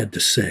what they had to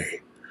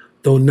say,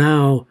 though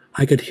now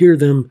I could hear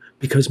them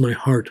because my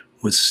heart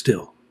was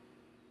still.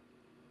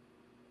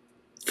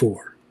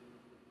 4.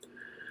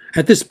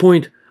 At this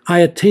point, I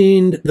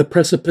attained the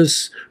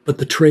precipice, but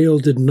the trail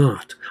did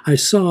not. I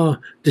saw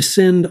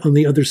descend on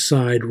the other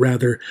side,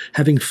 rather,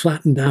 having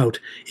flattened out,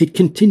 it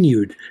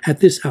continued at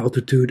this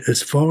altitude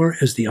as far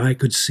as the eye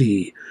could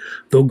see,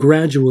 though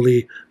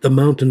gradually the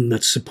mountain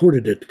that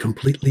supported it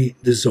completely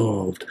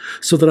dissolved,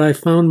 so that I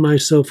found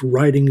myself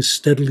riding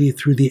steadily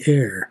through the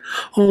air.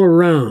 All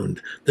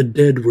around, the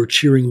dead were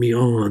cheering me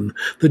on,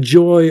 the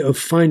joy of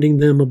finding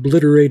them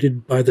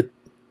obliterated by the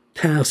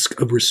task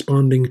of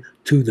responding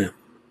to them.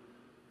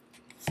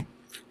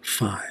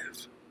 5.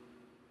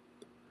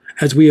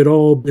 As we had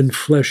all been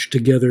flesh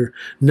together,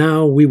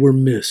 now we were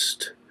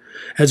mist.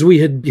 As we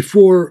had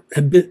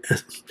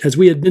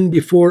been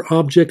before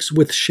objects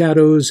with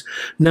shadows,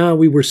 now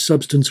we were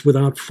substance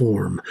without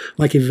form,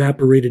 like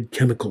evaporated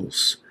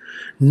chemicals.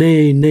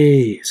 Nay,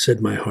 nay,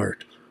 said my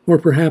heart, or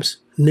perhaps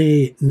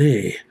nay,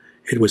 nay.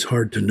 It was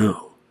hard to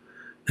know.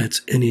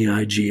 That's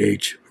Neigh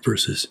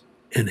versus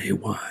Nay.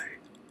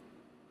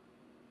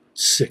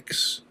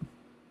 6.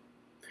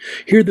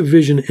 Here the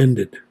vision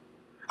ended.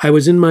 I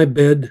was in my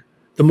bed,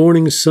 the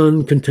morning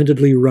sun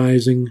contentedly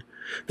rising,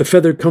 the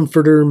feather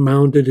comforter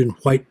mounded in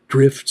white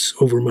drifts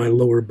over my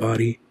lower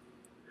body.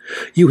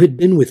 You had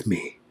been with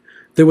me.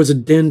 There was a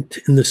dent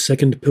in the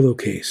second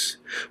pillowcase.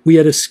 We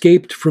had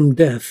escaped from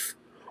death,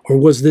 or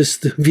was this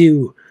the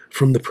view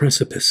from the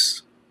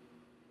precipice?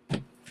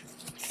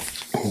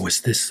 Or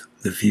was this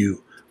the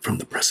view from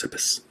the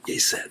precipice, ye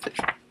said.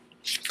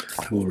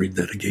 I will read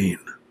that again.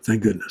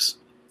 Thank goodness.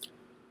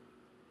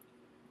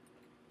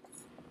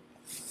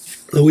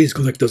 Louise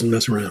Glück doesn't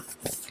mess around.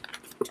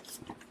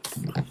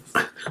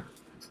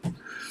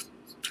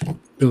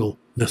 Bill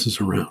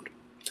messes around.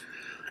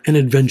 An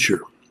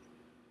adventure.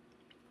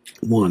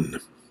 1.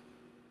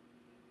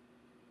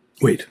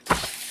 Wait.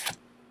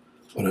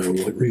 What I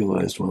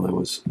realized while I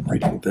was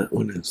reading that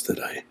one is that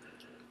I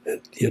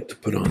had yet to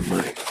put on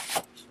my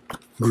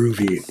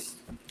groovy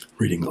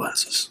reading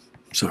glasses.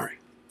 Sorry.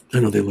 I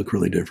know they look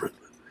really different.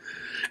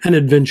 An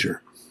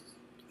adventure.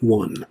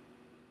 1.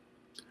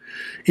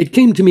 It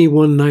came to me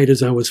one night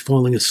as I was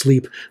falling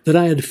asleep that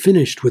I had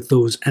finished with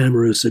those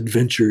amorous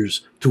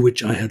adventures to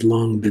which I had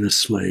long been a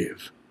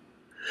slave.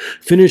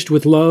 Finished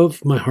with love,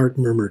 my heart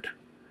murmured.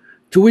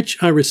 To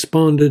which I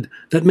responded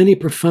that many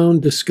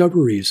profound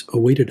discoveries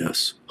awaited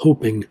us,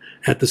 hoping,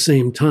 at the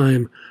same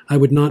time, I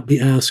would not be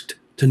asked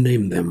to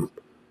name them,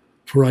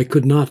 for I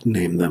could not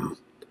name them.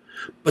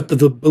 But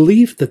the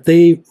belief that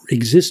they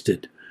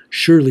existed,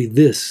 surely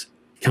this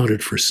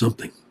counted for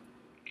something.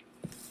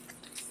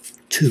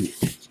 2.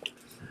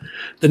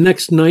 The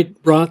next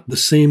night brought the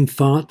same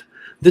thought,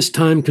 this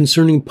time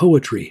concerning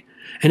poetry,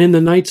 and in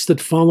the nights that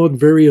followed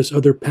various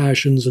other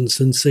passions and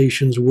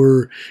sensations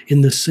were,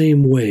 in the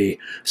same way,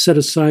 set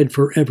aside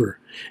forever,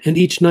 and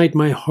each night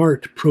my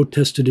heart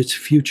protested its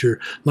future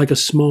like a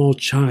small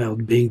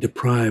child being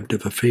deprived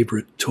of a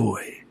favorite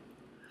toy.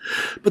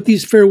 But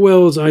these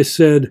farewells, I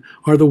said,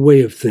 are the way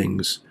of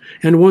things,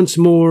 and once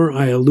more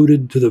I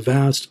alluded to the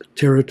vast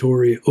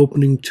territory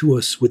opening to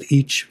us with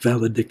each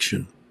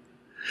valediction.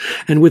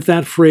 And with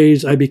that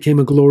phrase I became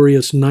a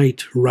glorious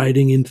knight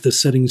riding into the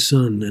setting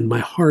sun, and my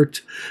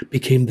heart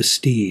became the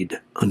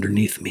steed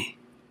underneath me.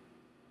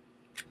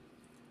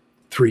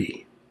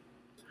 3.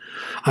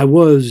 I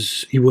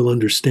was, you will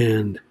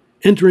understand,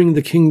 entering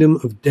the kingdom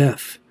of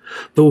death,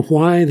 though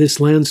why this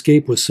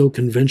landscape was so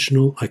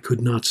conventional I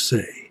could not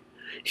say.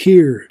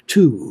 Here,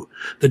 too,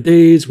 the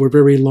days were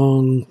very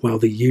long, while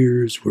the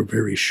years were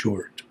very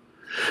short.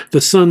 The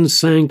sun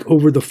sank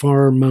over the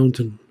far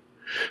mountain.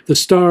 The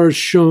stars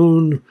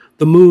shone,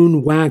 the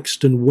moon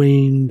waxed and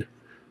waned.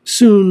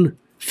 Soon,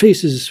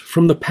 faces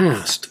from the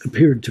past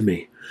appeared to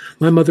me,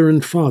 my mother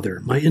and father,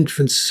 my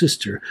infant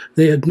sister.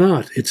 They had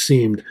not, it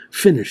seemed,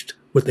 finished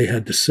what they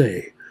had to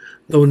say,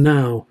 though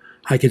now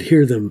I could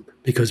hear them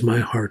because my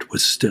heart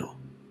was still.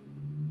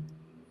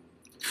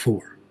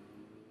 4.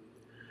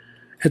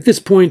 At this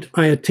point,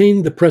 I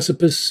attained the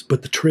precipice,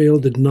 but the trail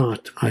did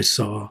not, I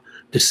saw,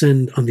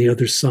 descend on the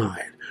other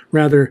side.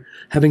 Rather,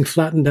 having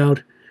flattened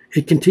out,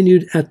 it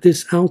continued at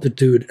this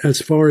altitude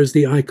as far as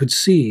the eye could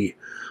see,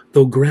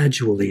 though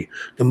gradually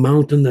the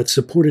mountain that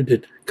supported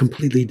it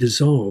completely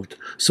dissolved,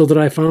 so that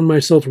I found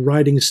myself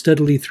riding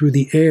steadily through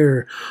the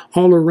air.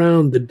 All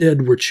around the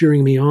dead were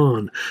cheering me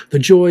on, the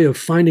joy of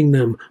finding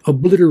them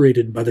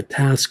obliterated by the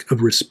task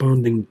of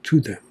responding to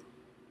them.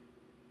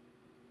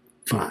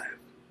 5.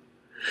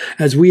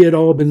 As we had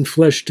all been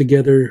flesh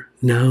together,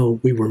 now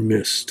we were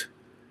mist.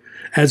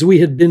 As we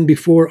had been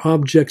before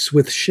objects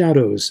with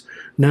shadows,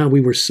 now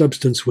we were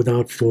substance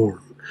without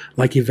form,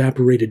 like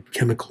evaporated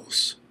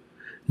chemicals.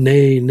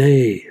 Nay,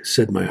 nay,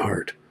 said my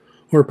heart,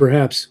 or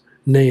perhaps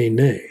nay,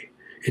 nay,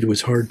 it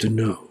was hard to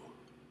know.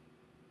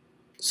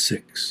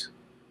 6.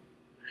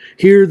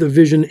 Here the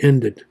vision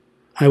ended.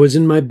 I was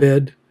in my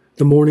bed,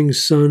 the morning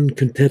sun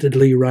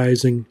contentedly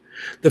rising,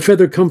 the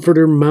feather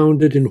comforter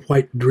mounded in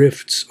white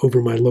drifts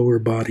over my lower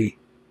body.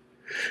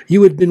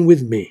 You had been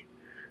with me.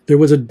 There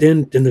was a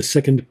dent in the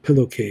second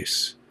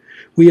pillowcase.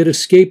 We had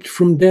escaped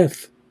from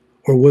death,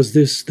 or was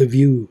this the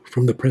view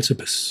from the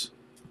precipice?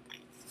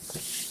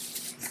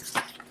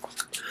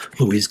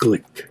 Louise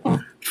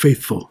Glück,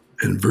 Faithful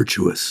and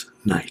Virtuous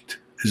Night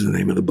is the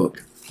name of the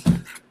book.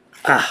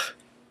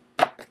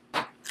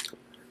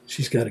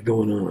 She's got it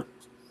going on.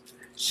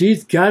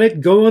 She's got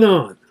it going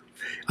on.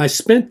 I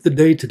spent the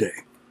day today,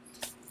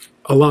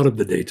 a lot of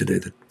the day today,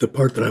 the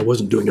part that I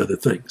wasn't doing other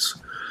things.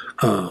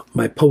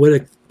 My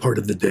poetic part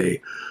of the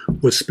day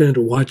was spent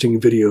watching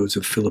videos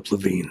of Philip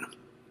Levine.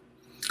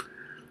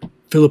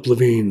 Philip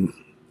Levine,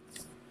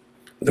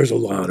 there's a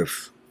lot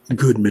of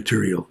good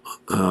material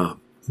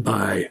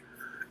by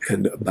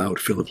and about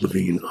Philip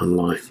Levine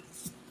online,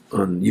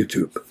 on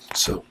YouTube.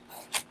 So,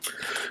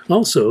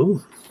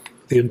 also,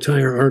 the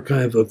entire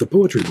archive of the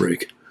Poetry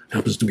Break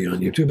happens to be on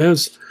YouTube,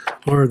 as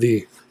are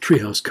the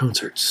Treehouse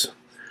concerts,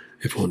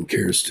 if one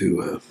cares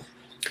to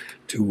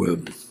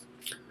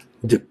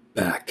dip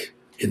back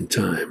in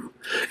time.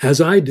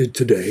 As I did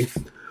today,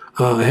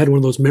 I had one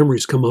of those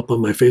memories come up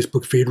on my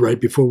Facebook feed right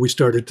before we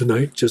started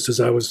tonight, just as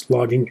I was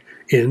logging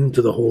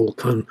into the whole,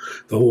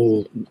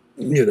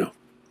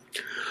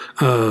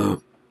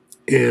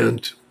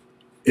 and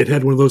it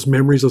had one of those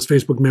memories, those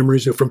Facebook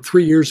memories from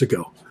 3 years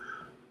ago.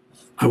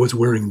 I was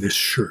wearing this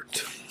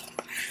shirt.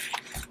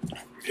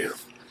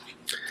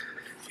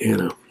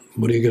 Yeah.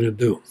 What are you going to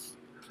do?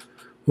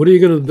 What are you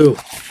going to do?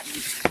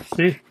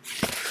 Eh?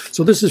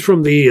 So this is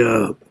from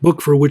the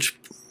book for which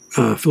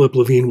Philip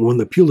Levine won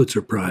the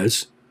Pulitzer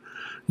Prize,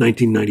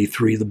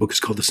 1993. The book is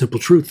called The Simple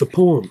Truth. The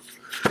poem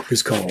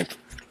is called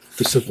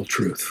The Simple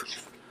Truth.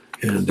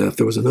 And if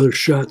there was another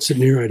shot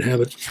sitting here, I'd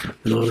have it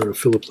in honor of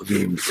Philip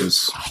Levine,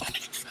 because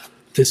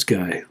this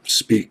guy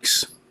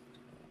speaks.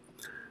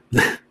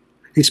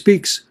 He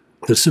speaks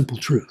the simple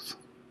truth.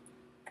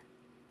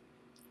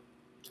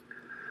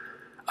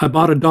 I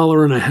bought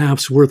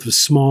 $1.50 worth of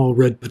small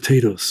red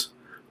potatoes,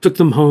 took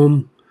them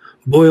home,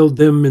 boiled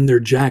them in their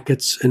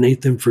jackets, and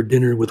ate them for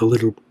dinner with a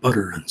little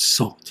butter and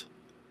salt.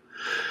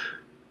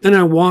 Then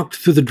I walked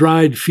through the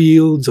dried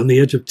fields on the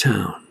edge of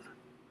town.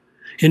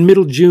 In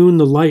middle June,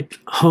 the light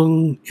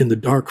hung in the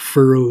dark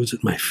furrows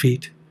at my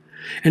feet,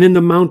 and in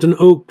the mountain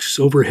oaks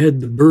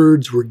overhead the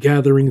birds were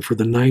gathering for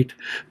the night,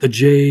 the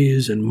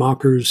jays and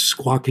mockers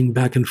squawking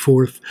back and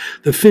forth,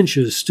 the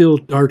finches still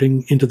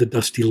darting into the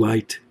dusty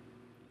light.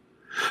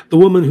 The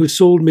woman who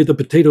sold me the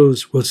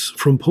potatoes was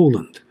from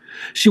Poland.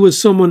 She was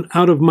someone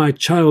out of my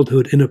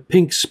childhood in a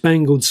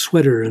pink-spangled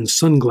sweater and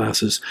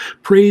sunglasses,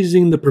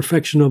 praising the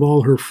perfection of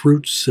all her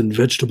fruits and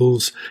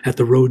vegetables at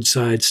the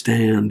roadside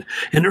stand,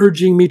 and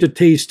urging me to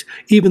taste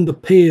even the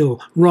pale,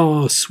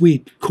 raw,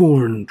 sweet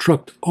corn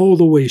trucked all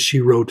the way,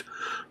 she wrote,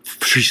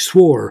 she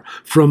swore,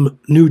 from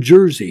New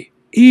Jersey.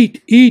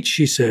 Eat, eat,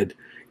 she said.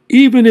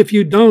 Even if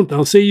you don't,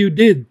 I'll say you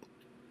did.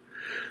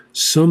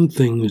 Some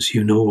things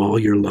you know all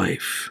your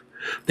life.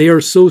 They are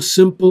so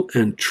simple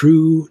and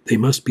true, they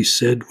must be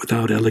said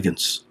without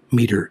elegance,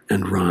 meter,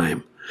 and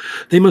rhyme.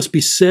 They must be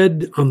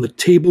said on the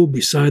table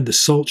beside the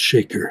salt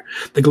shaker,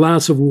 the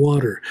glass of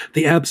water,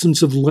 the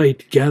absence of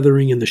light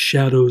gathering in the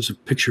shadows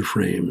of picture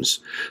frames.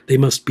 They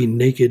must be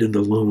naked and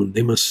alone.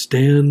 They must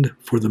stand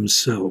for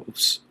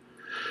themselves.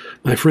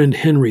 My friend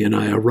Henry and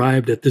I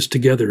arrived at this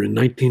together in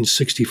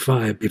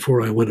 1965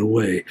 before I went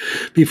away,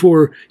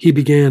 before he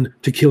began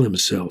to kill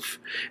himself,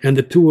 and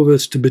the two of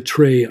us to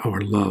betray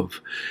our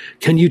love.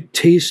 Can you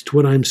taste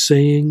what I'm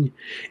saying?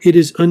 It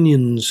is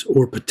onions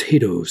or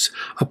potatoes,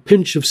 a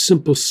pinch of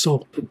simple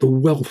salt, the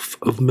wealth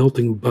of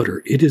melting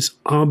butter. It is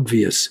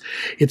obvious.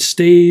 It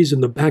stays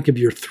in the back of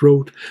your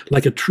throat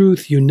like a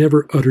truth you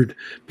never uttered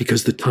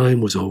because the time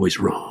was always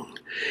wrong.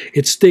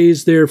 It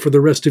stays there for the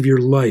rest of your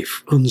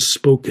life,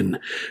 unspoken,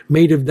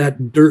 made of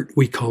that dirt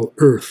we call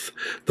earth,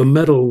 the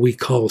metal we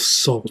call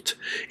salt,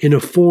 in a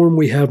form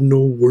we have no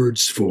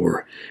words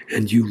for,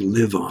 and you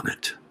live on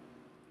it.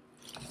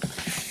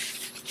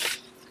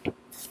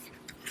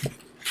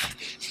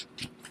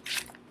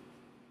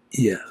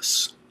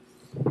 Yes,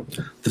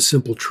 The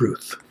Simple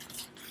Truth.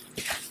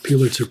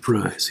 Pulitzer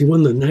Prize. He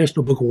won the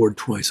National Book Award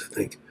twice, I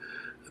think.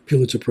 The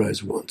Pulitzer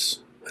Prize once.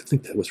 I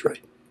think that was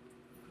right.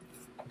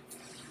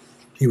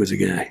 He was a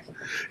guy.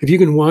 If you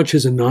can watch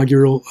his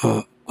inaugural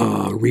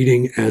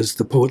reading as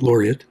the Poet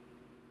Laureate,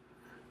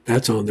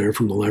 that's on there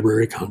from the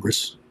Library of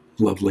Congress.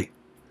 Lovely.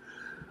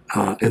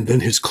 And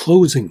then his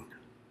closing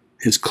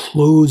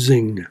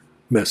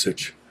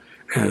message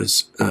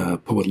as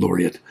Poet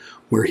Laureate,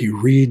 where he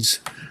reads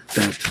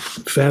that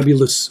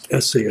fabulous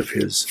essay of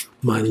his,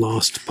 My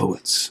Lost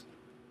Poets.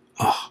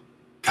 Oh,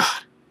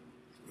 God.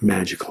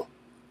 Magical.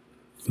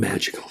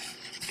 magical.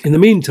 In the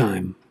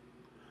meantime,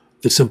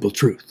 the simple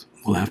truth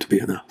will have to be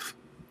enough.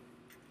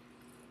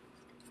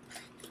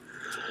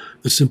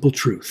 The simple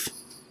truth.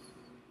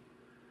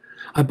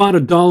 I bought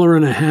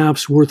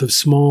 $1.50 worth of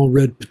small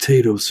red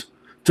potatoes,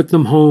 took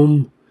them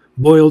home,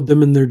 boiled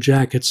them in their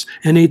jackets,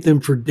 and ate them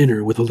for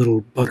dinner with a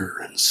little butter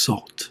and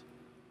salt.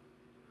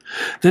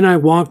 Then I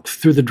walked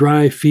through the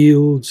dry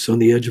fields on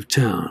the edge of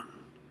town.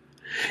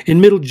 In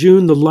middle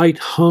June, the light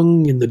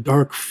hung in the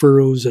dark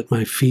furrows at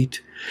my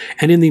feet,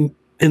 and in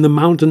the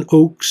mountain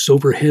oaks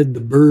overhead the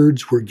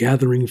birds were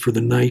gathering for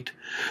the night,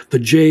 the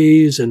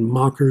jays and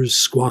mockers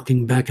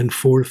squawking back and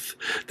forth,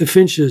 the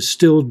finches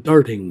still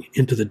darting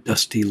into the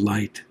dusty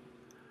light.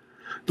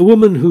 The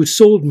woman who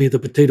sold me the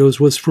potatoes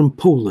was from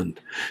Poland.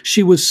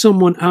 She was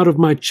someone out of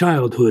my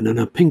childhood in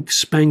a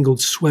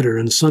pink-spangled sweater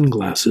and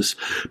sunglasses,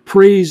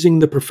 praising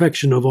the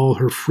perfection of all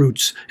her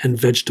fruits and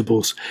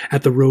vegetables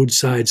at the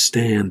roadside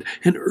stand,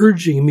 and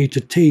urging me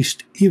to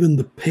taste even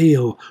the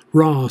pale,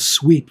 raw,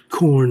 sweet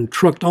corn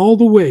trucked all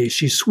the way,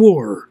 she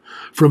swore,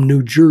 from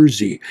New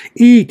Jersey.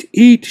 "Eat,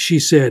 eat," she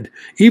said.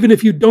 "Even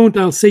if you don't,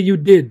 I'll say you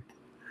did."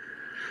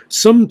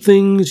 Some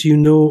things you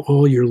know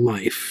all your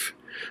life.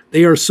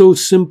 They are so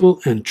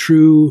simple and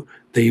true,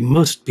 they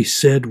must be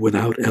said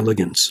without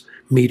elegance,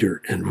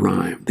 meter, and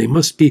rhyme. They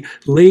must be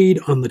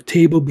laid on the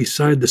table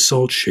beside the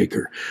salt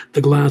shaker,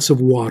 the glass of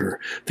water,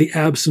 the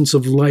absence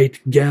of light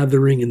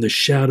gathering in the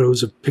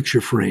shadows of picture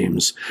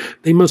frames.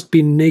 They must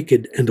be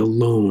naked and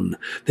alone.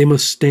 They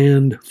must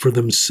stand for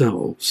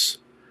themselves.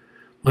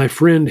 My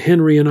friend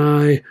Henry and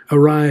I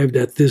arrived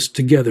at this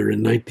together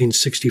in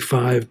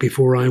 1965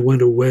 before I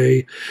went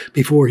away,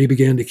 before he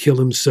began to kill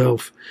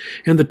himself,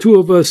 and the two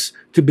of us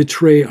to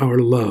betray our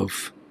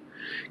love.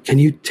 Can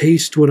you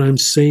taste what I'm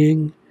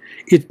saying?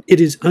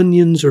 It is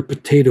onions or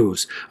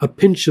potatoes, a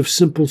pinch of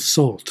simple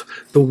salt,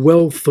 the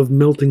wealth of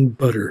melting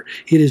butter.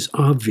 It is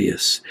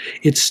obvious.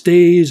 It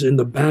stays in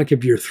the back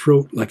of your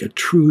throat like a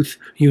truth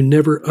you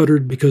never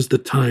uttered because the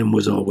time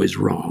was always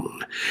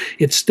wrong.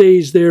 It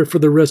stays there for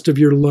the rest of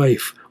your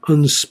life,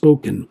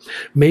 unspoken,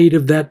 made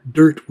of that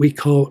dirt we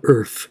call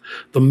earth,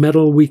 the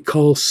metal we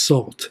call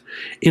salt,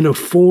 in a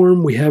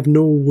form we have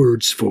no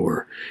words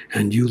for,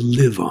 and you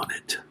live on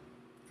it.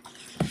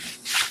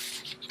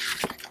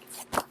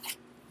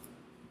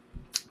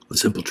 The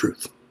simple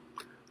truth.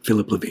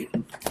 Philip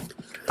Levine.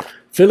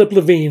 Philip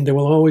Levine, there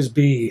will always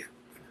be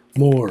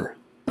more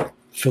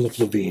Philip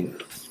Levine,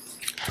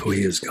 though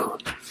he is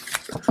gone.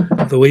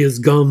 Though he is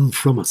gone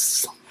from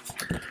us.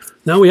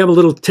 Now we have a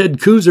little Ted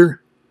Kooser,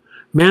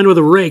 Man with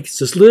a Rake. It's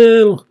this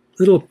little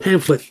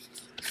pamphlet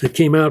that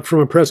came out from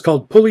a press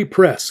called Pulley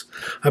Press.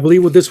 I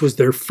believe this was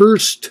their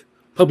first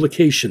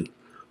publication.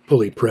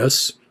 Pulley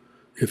Press,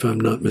 if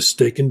I'm not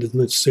mistaken. Didn't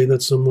it say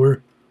that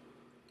somewhere?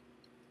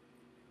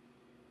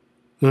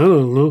 I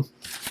don't know.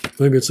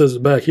 Maybe it says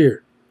it back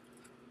here.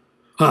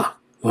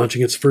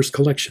 Launching its first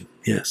collection.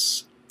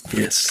 Yes.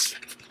 Yes.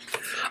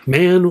 A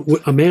Man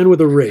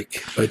with a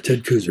Rake by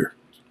Ted Kooser.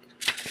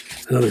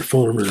 Another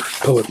former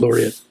poet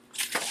laureate.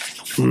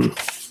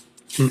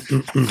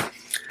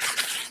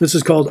 This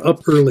is called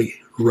Up Early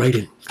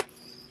Writing.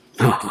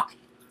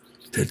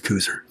 Ted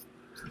Kooser.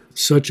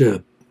 Such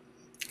a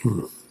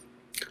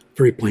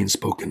very plain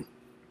spoken.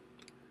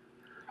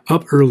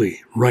 Up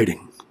early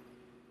writing.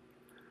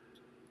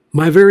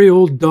 My very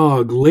old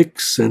dog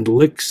licks and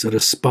licks at a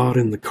spot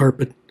in the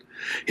carpet,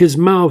 his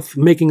mouth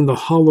making the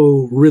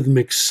hollow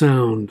rhythmic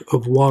sound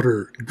of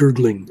water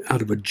gurgling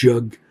out of a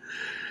jug.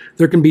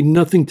 There can be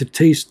nothing to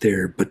taste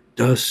there but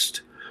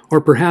dust,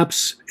 or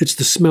perhaps it's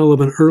the smell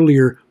of an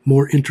earlier,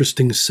 more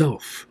interesting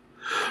self.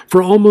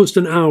 For almost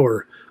an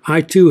hour,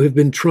 I too have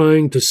been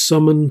trying to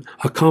summon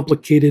a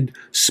complicated,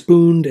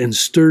 spooned and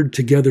stirred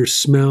together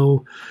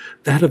smell,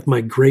 that of my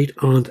great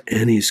Aunt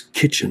Annie's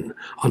kitchen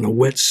on a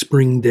wet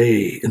spring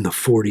day in the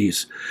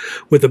 40s,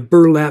 with a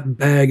burlap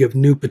bag of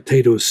new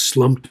potatoes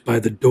slumped by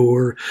the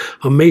door,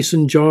 a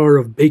mason jar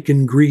of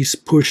bacon grease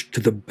pushed to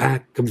the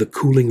back of the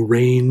cooling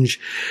range,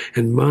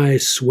 and my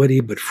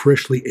sweaty but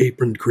freshly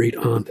aproned great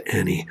Aunt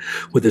Annie,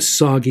 with a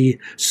soggy,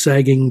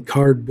 sagging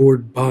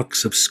cardboard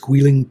box of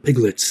squealing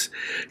piglets,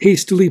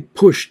 hastily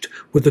pushed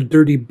with a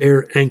dirty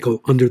bare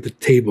ankle under the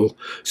table,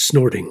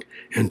 snorting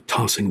and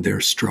tossing their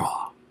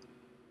straw.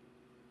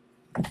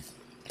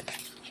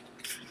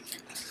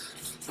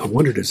 I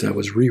wondered as I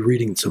was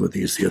rereading some of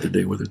these the other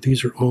day whether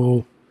these are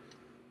all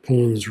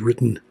poems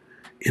written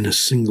in a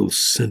single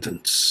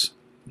sentence.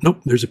 Nope,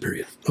 there's a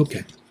period.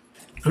 Okay.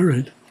 All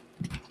right.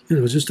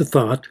 It was just a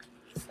thought.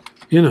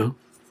 You know.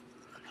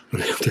 You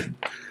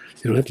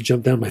don't have to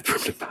jump down my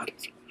throat about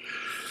it.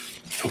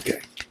 Okay.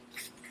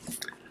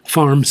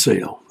 Farm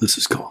Sale, this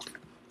is called.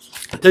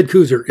 Ted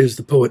Kooser is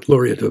the poet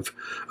laureate of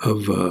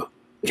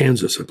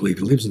Kansas, I believe.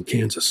 He lives in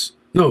Kansas.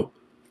 No,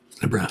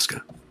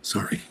 Nebraska.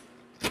 Sorry,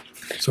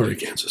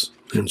 Kansas.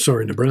 And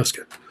sorry,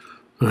 Nebraska.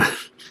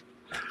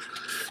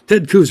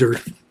 Ted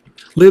Kooser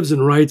lives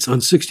and writes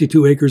on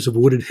 62 acres of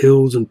wooded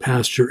hills and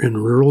pasture in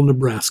rural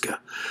Nebraska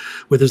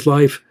with his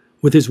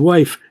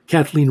wife,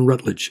 Kathleen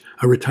Rutledge,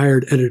 a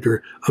retired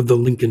editor of the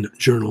Lincoln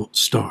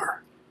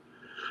Journal-Star.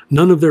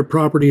 None of their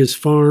property is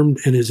farmed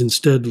and is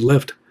instead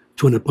left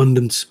to an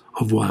abundance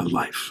of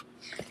wildlife.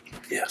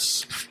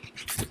 Yes,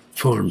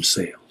 farm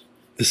sale,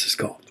 this is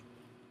called.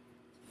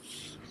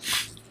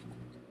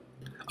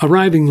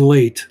 Arriving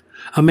late,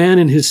 a man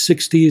in his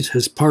 60s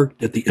has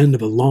parked at the end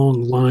of a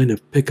long line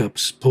of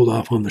pickups pulled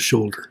off on the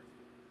shoulder.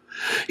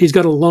 He's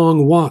got a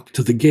long walk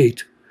to the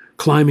gate,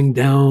 climbing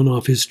down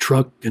off his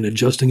truck and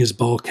adjusting his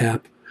ball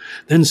cap,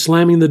 then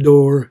slamming the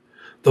door,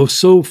 though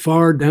so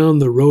far down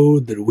the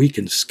road that we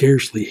can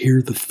scarcely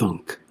hear the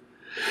thunk.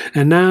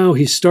 And now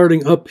he's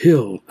starting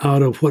uphill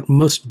out of what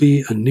must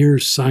be a near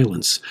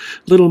silence,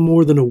 little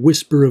more than a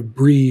whisper of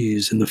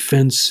breeze in the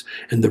fence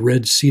and the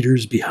red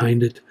cedars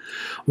behind it,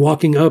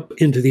 walking up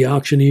into the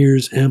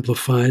auctioneer's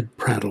amplified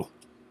prattle.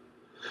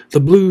 The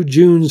blue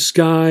June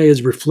sky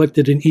is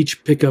reflected in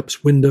each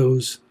pickup's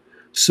windows.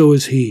 So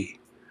is he.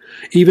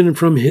 Even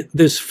from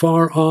this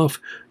far off,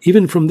 you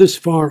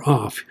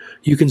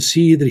can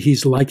see that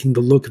he's liking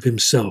the look of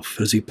himself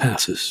as he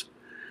passes.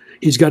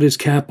 He's got his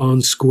cap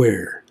on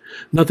square.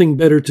 Nothing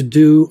better to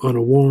do on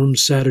a warm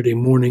Saturday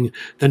morning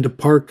than to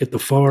park at the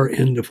far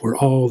end of where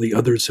all the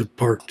others have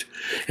parked,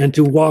 and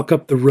to walk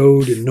up the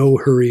road in no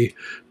hurry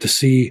to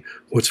see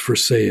what's for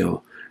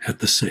sale at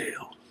the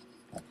sale.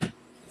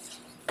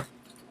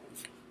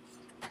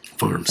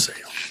 Farm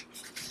sale.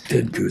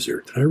 Ted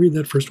Kooser. Did I read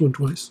that first one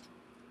twice?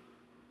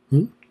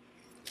 I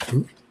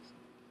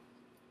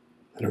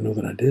don't know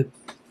that I did.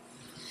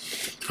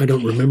 I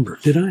don't remember.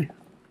 Did I?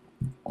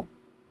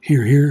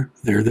 Here,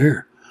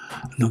 there.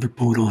 Another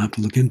poet I'll have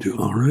to look into.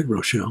 All right,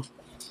 Rochelle.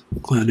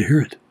 Glad to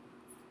hear it.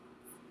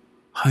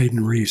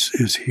 Hayden Reese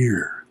is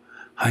here.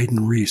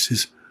 Hayden Reese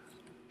is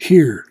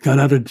here. Got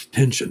out of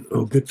detention.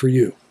 Oh, good for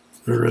you.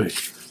 All right.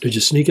 Did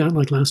you sneak out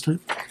like last time?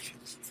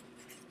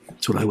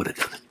 That's what I would have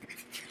done.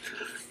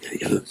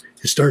 Yeah,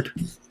 you start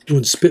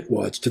doing spit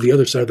wads to the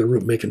other side of the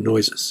room, making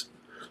noises.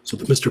 So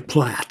that Mr.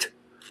 Platt,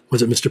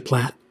 was it Mr.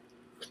 Platt,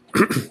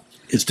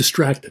 is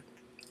distracted.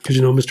 Because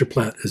you know Mr.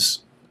 Platt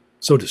is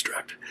so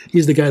distracted.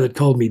 He's the guy that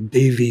called me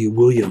Davy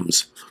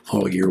Williams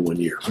all year one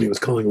year when he was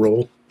calling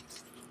roll.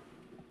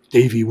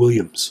 Davy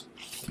Williams.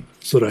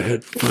 So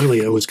that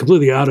I was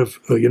completely out of,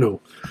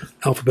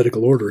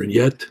 alphabetical order. And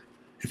yet,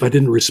 if I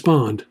didn't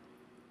respond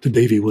to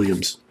Davy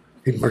Williams,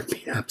 he'd mark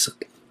me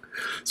absent.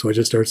 So I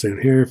just started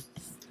saying, here,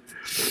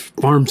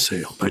 Farm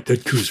Sale by Ted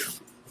Kooser.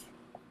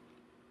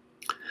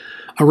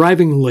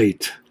 Arriving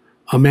late,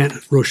 a man,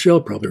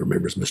 Rochelle probably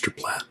remembers Mr.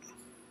 Platt.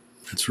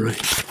 That's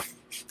right.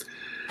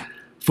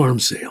 Farm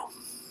sale.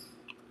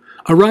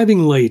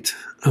 Arriving late,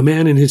 a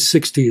man in his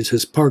 60s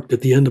has parked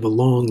at the end of a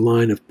long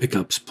line of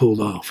pickups pulled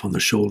off on the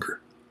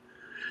shoulder.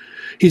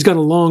 He's got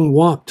a long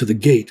walk to the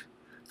gate,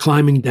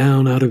 climbing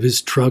down out of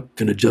his truck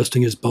and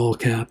adjusting his ball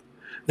cap,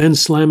 then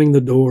slamming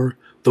the door,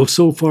 though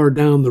so far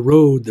down the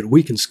road that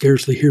we can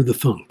scarcely hear the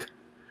thunk.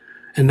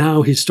 And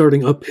now he's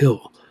starting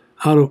uphill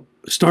out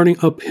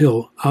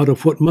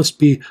of what must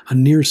be a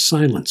near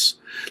silence,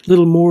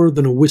 little more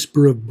than a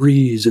whisper of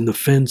breeze in the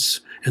fence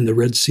and the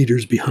red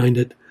cedars behind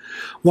it,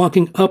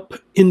 walking up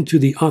into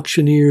the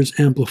auctioneer's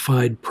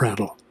amplified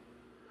prattle.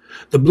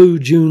 The blue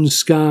June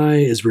sky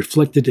is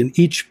reflected in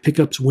each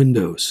pickup's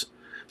windows.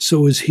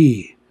 So is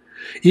he.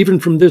 Even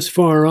from this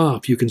far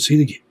off, you can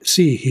see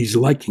he's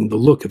liking the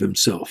look of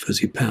himself as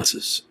he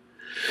passes.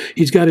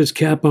 He's got his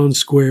cap on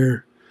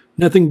square.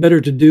 Nothing better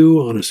to do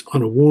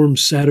on a warm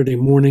Saturday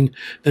morning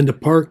than to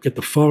park at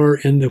the far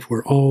end of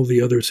where all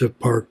the others have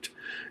parked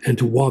and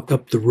to walk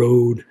up the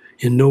road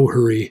in no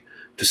hurry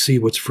to see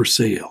what's for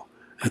sale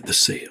at the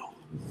sale.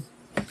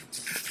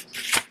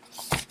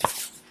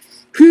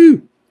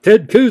 Whew!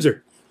 Ted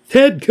Kooser!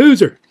 Ted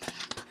Kooser!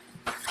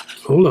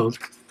 Hold on.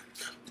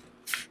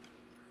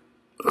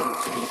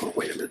 Oh,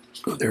 wait a minute.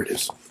 Oh, there it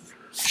is.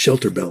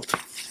 Shelter belt.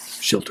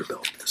 Shelter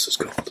belt, this is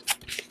called.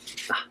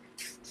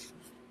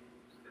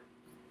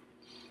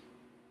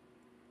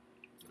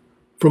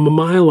 From a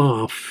mile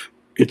off,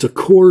 it's a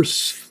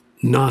coarse,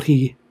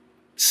 knotty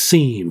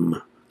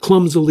seam,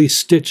 clumsily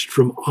stitched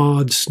from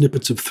odd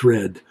snippets of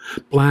thread,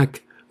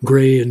 black,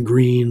 gray, and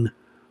green,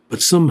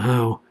 but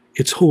somehow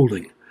it's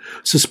holding,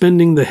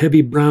 suspending the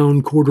heavy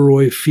brown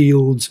corduroy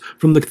fields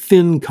from the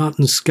thin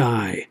cotton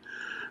sky.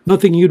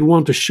 Nothing you'd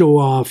want to show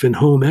off in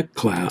home ec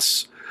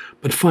class,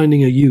 but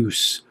finding a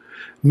use.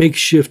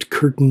 Makeshift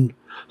curtain,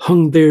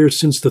 hung there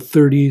since the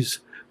 30s,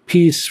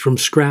 piece from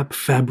scrap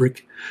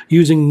fabric,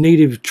 using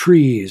native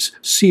trees,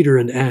 cedar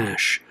and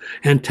ash,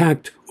 and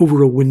tacked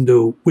over a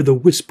window with a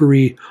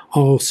whispery,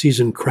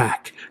 all-season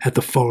crack at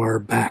the far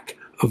back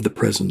of the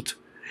present,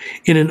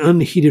 in an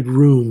unheated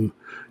room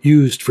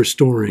used for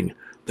storing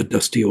the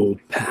dusty old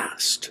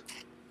past.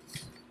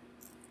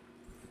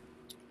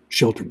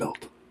 Shelter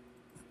belt.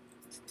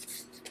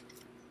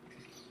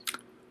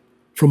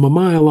 From a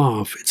mile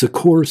off, it's a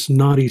coarse,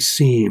 knotty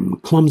seam,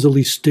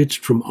 clumsily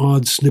stitched from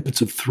odd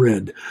snippets of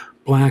thread,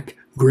 black,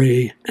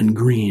 gray, and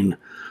green,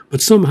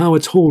 but somehow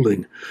it's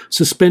holding,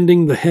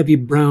 suspending the heavy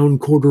brown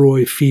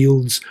corduroy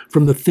fields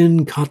from the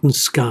thin cotton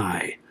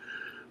sky.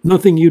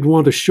 Nothing you'd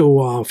want to show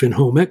off in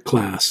home ec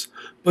class,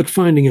 but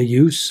finding a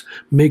use,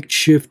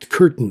 makeshift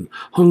curtain,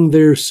 hung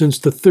there since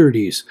the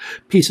 30s,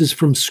 pieces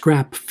from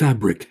scrap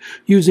fabric,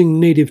 using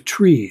native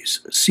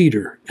trees,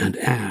 cedar and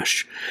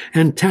ash,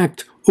 and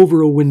tacked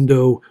over a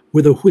window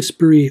with a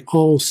whispery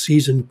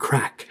all-season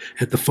crack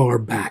at the far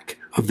back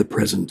of the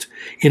present,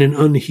 in an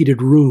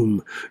unheated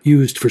room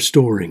used for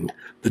storing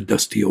the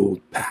dusty old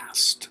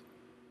past.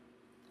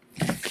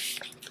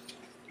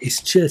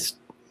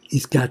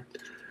 He's got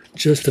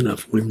just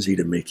enough whimsy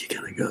to make you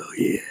kind of go,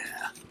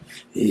 yeah,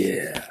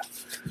 yeah.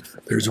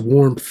 There's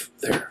warmth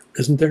there,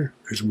 isn't there?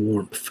 There's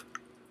warmth.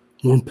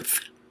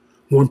 Warmth.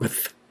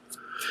 Warmth.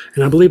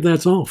 And I believe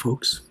that's all,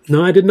 folks.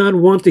 Now, I did not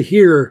want to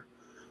hear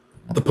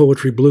the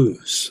poetry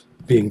blues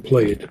being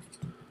played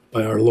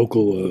by our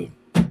local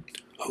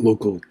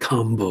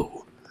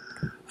combo.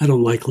 I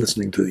don't like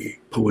listening to the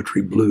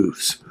poetry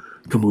blues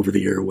come over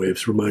the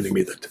airwaves, reminding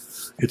me that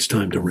it's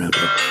time to wrap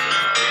up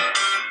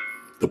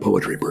the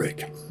poetry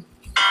break.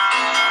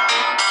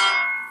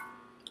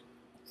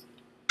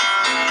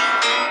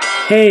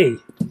 Hey!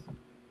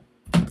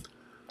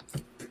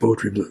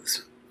 Poetry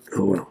blues.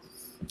 Oh well.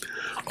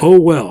 Oh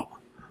well.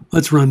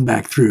 Let's run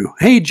back through.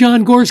 Hey,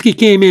 John Gorski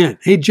came in.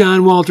 Hey,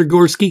 John Walter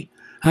Gorski.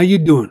 How you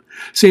doing?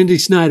 Sandy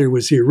Snyder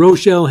was here.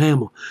 Rochelle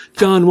Hamill.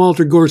 John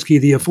Walter Gorski,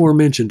 the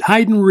aforementioned.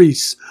 Hayden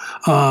Reese.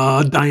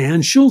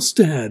 Diane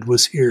Schulstad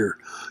was here.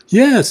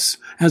 Yes,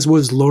 as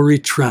was Lori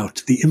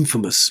Trout, the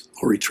infamous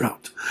Lori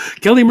Trout.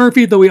 Kelly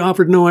Murphy, though he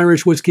offered no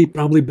Irish whiskey,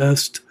 probably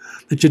best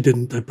that you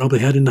didn't. I probably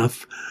had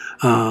enough.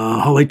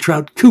 Holly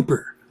Trout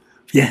Cooper.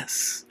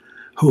 Yes.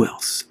 Who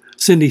else?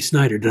 Cindy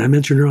Snyder. Did I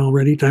mention her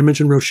already? Did I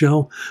mention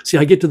Rochelle? See,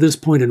 I get to this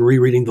point in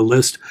rereading the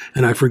list,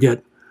 and I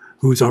forget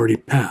who's already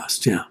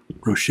passed. Yeah,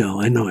 Rochelle.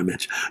 I know I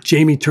mentioned.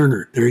 Jamie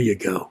Turner. There you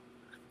go.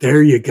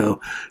 There you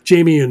go.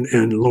 Jamie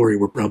and Lori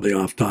were probably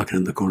off talking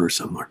in the corner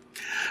somewhere.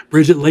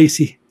 Bridget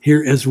Lacey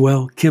here as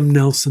well. Kim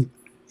Nelson.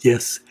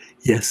 Yes,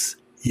 yes,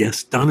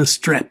 yes. Donna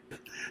Strepp.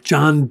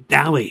 John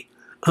Daly.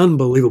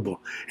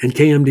 Unbelievable. And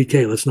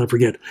KMDK, let's not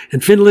forget.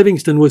 And Finn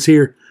Livingston was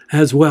here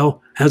as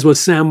well, as was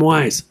Sam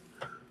Wise.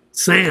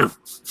 Sam.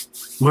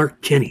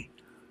 Mark Kenny.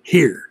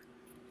 Here.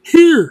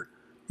 Here.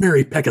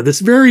 Mary Pekka.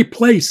 This very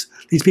place.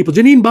 These people.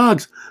 Janine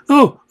Boggs.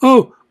 Oh.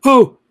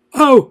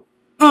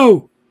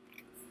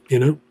 You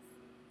know?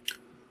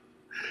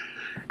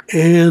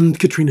 And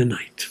Katrina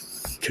Knight.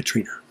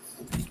 Katrina.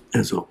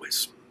 As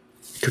always.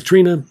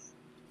 Katrina,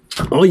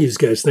 all you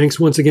guys, thanks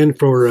once again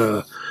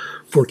for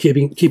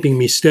keeping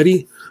me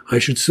steady. I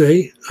should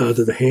say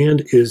that the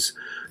hand is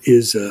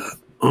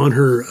on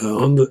her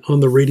on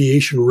the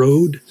radiation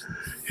road,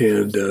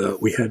 and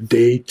we had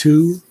day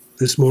 2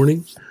 this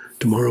morning.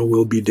 Tomorrow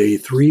will be day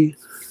 3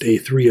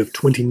 of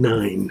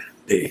 29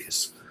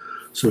 days.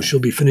 So she'll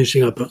be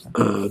finishing up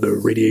the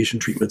radiation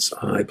treatments,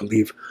 I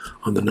believe,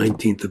 on the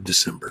 19th of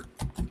December.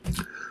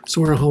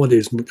 So our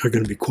holidays are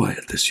going to be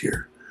quiet this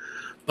year,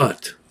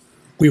 but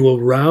we will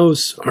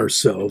rouse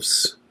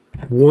ourselves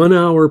 1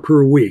 hour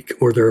per week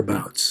or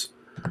thereabouts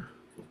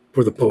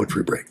for the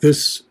poetry break.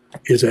 This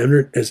is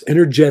as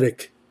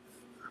energetic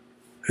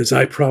as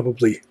I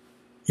probably,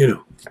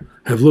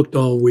 have looked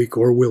all week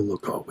or will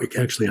look all week.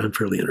 Actually, I'm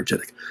fairly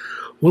energetic.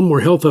 One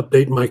more health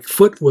update. My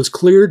foot was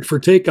cleared for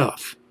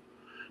takeoff.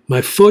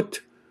 My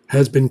foot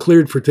has been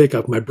cleared for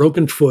takeoff. My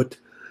broken foot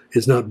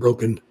is not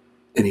broken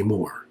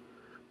anymore.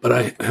 But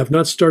I have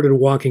not started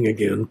walking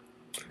again.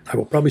 I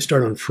will probably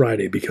start on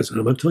Friday because, and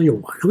I'm going to tell you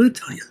why. I'm going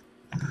to tell you.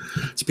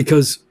 It's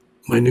because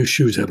my new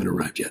shoes haven't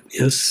arrived yet.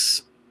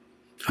 Yes,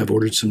 I've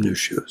ordered some new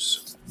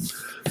shoes.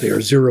 They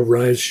are zero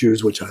rise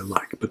shoes, which I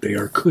like, but they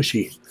are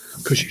cushy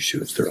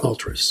shoes. They're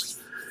ultras,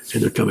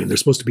 and they're coming. They're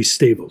supposed to be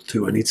stable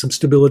too. I need some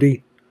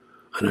stability,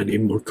 and I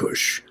need more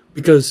cush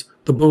because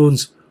the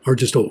bones are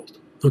just old.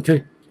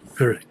 Okay,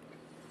 all right.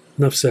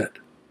 Enough said.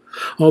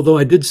 Although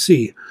I did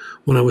see,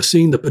 when I was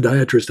seeing the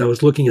podiatrist, I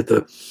was looking at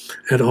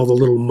all the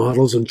little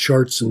models and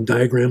charts and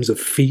diagrams of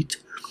feet,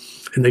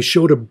 and they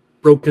showed a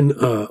broken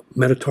what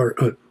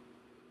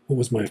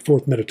was my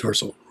fourth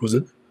metatarsal? Was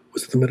it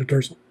the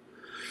metatarsal?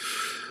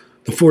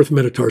 The fourth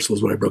metatarsal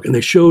is what I broke. And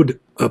they showed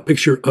a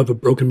picture of a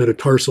broken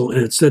metatarsal,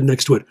 and it said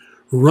next to it,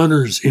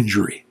 runner's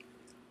injury.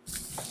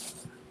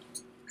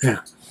 Yeah,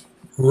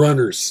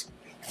 runner's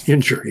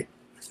injury.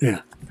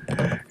 Yeah.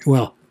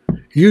 Well,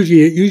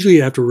 usually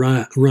you have to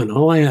run.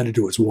 All I had to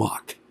do was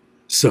walk.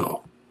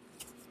 So,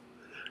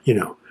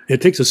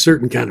 it takes a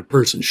certain kind of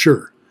person,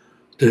 sure,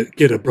 to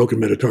get a broken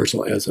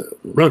metatarsal as a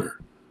runner.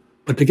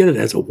 But to get it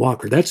as a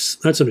walker,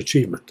 that's an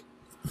achievement.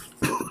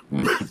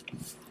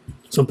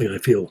 Something I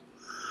feel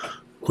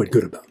quite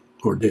good about,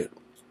 or did.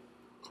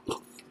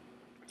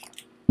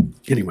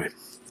 Anyway,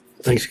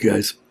 thanks, you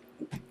guys.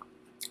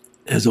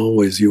 As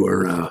always, you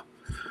are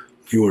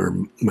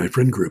my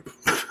friend group.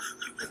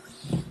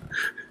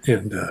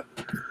 And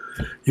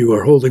you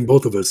are holding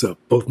both of us up,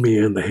 both me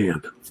and the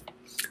hand,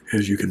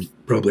 as you can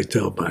probably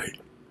tell by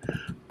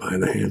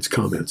the hand's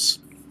comments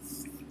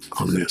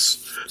on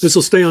this. This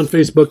will stay on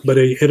Facebook, but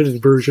a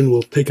edited version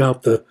will take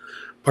out the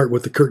part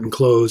with the curtain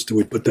closed, and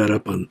we put that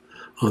up on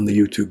on the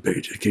YouTube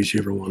page in case you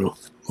ever want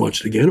to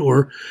watch it again.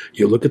 Or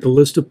you look at the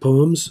list of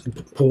poets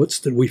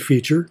that we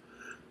feature,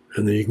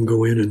 and then you can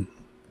go in and,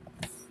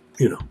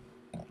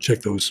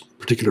 check those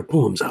particular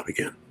poems out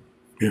again.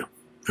 Yeah.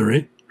 All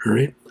right. All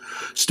right.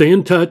 Stay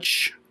in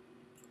touch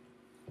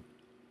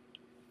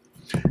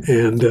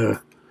and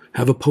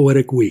have a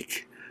poetic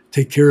week.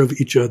 Take care of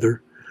each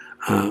other.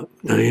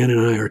 Diane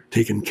and I are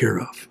taken care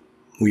of.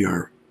 We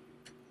are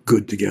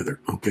good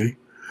together. Okay.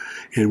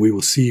 And we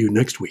will see you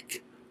next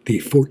week, the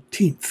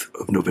 14th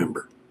of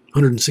November,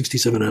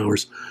 167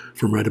 hours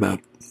from right about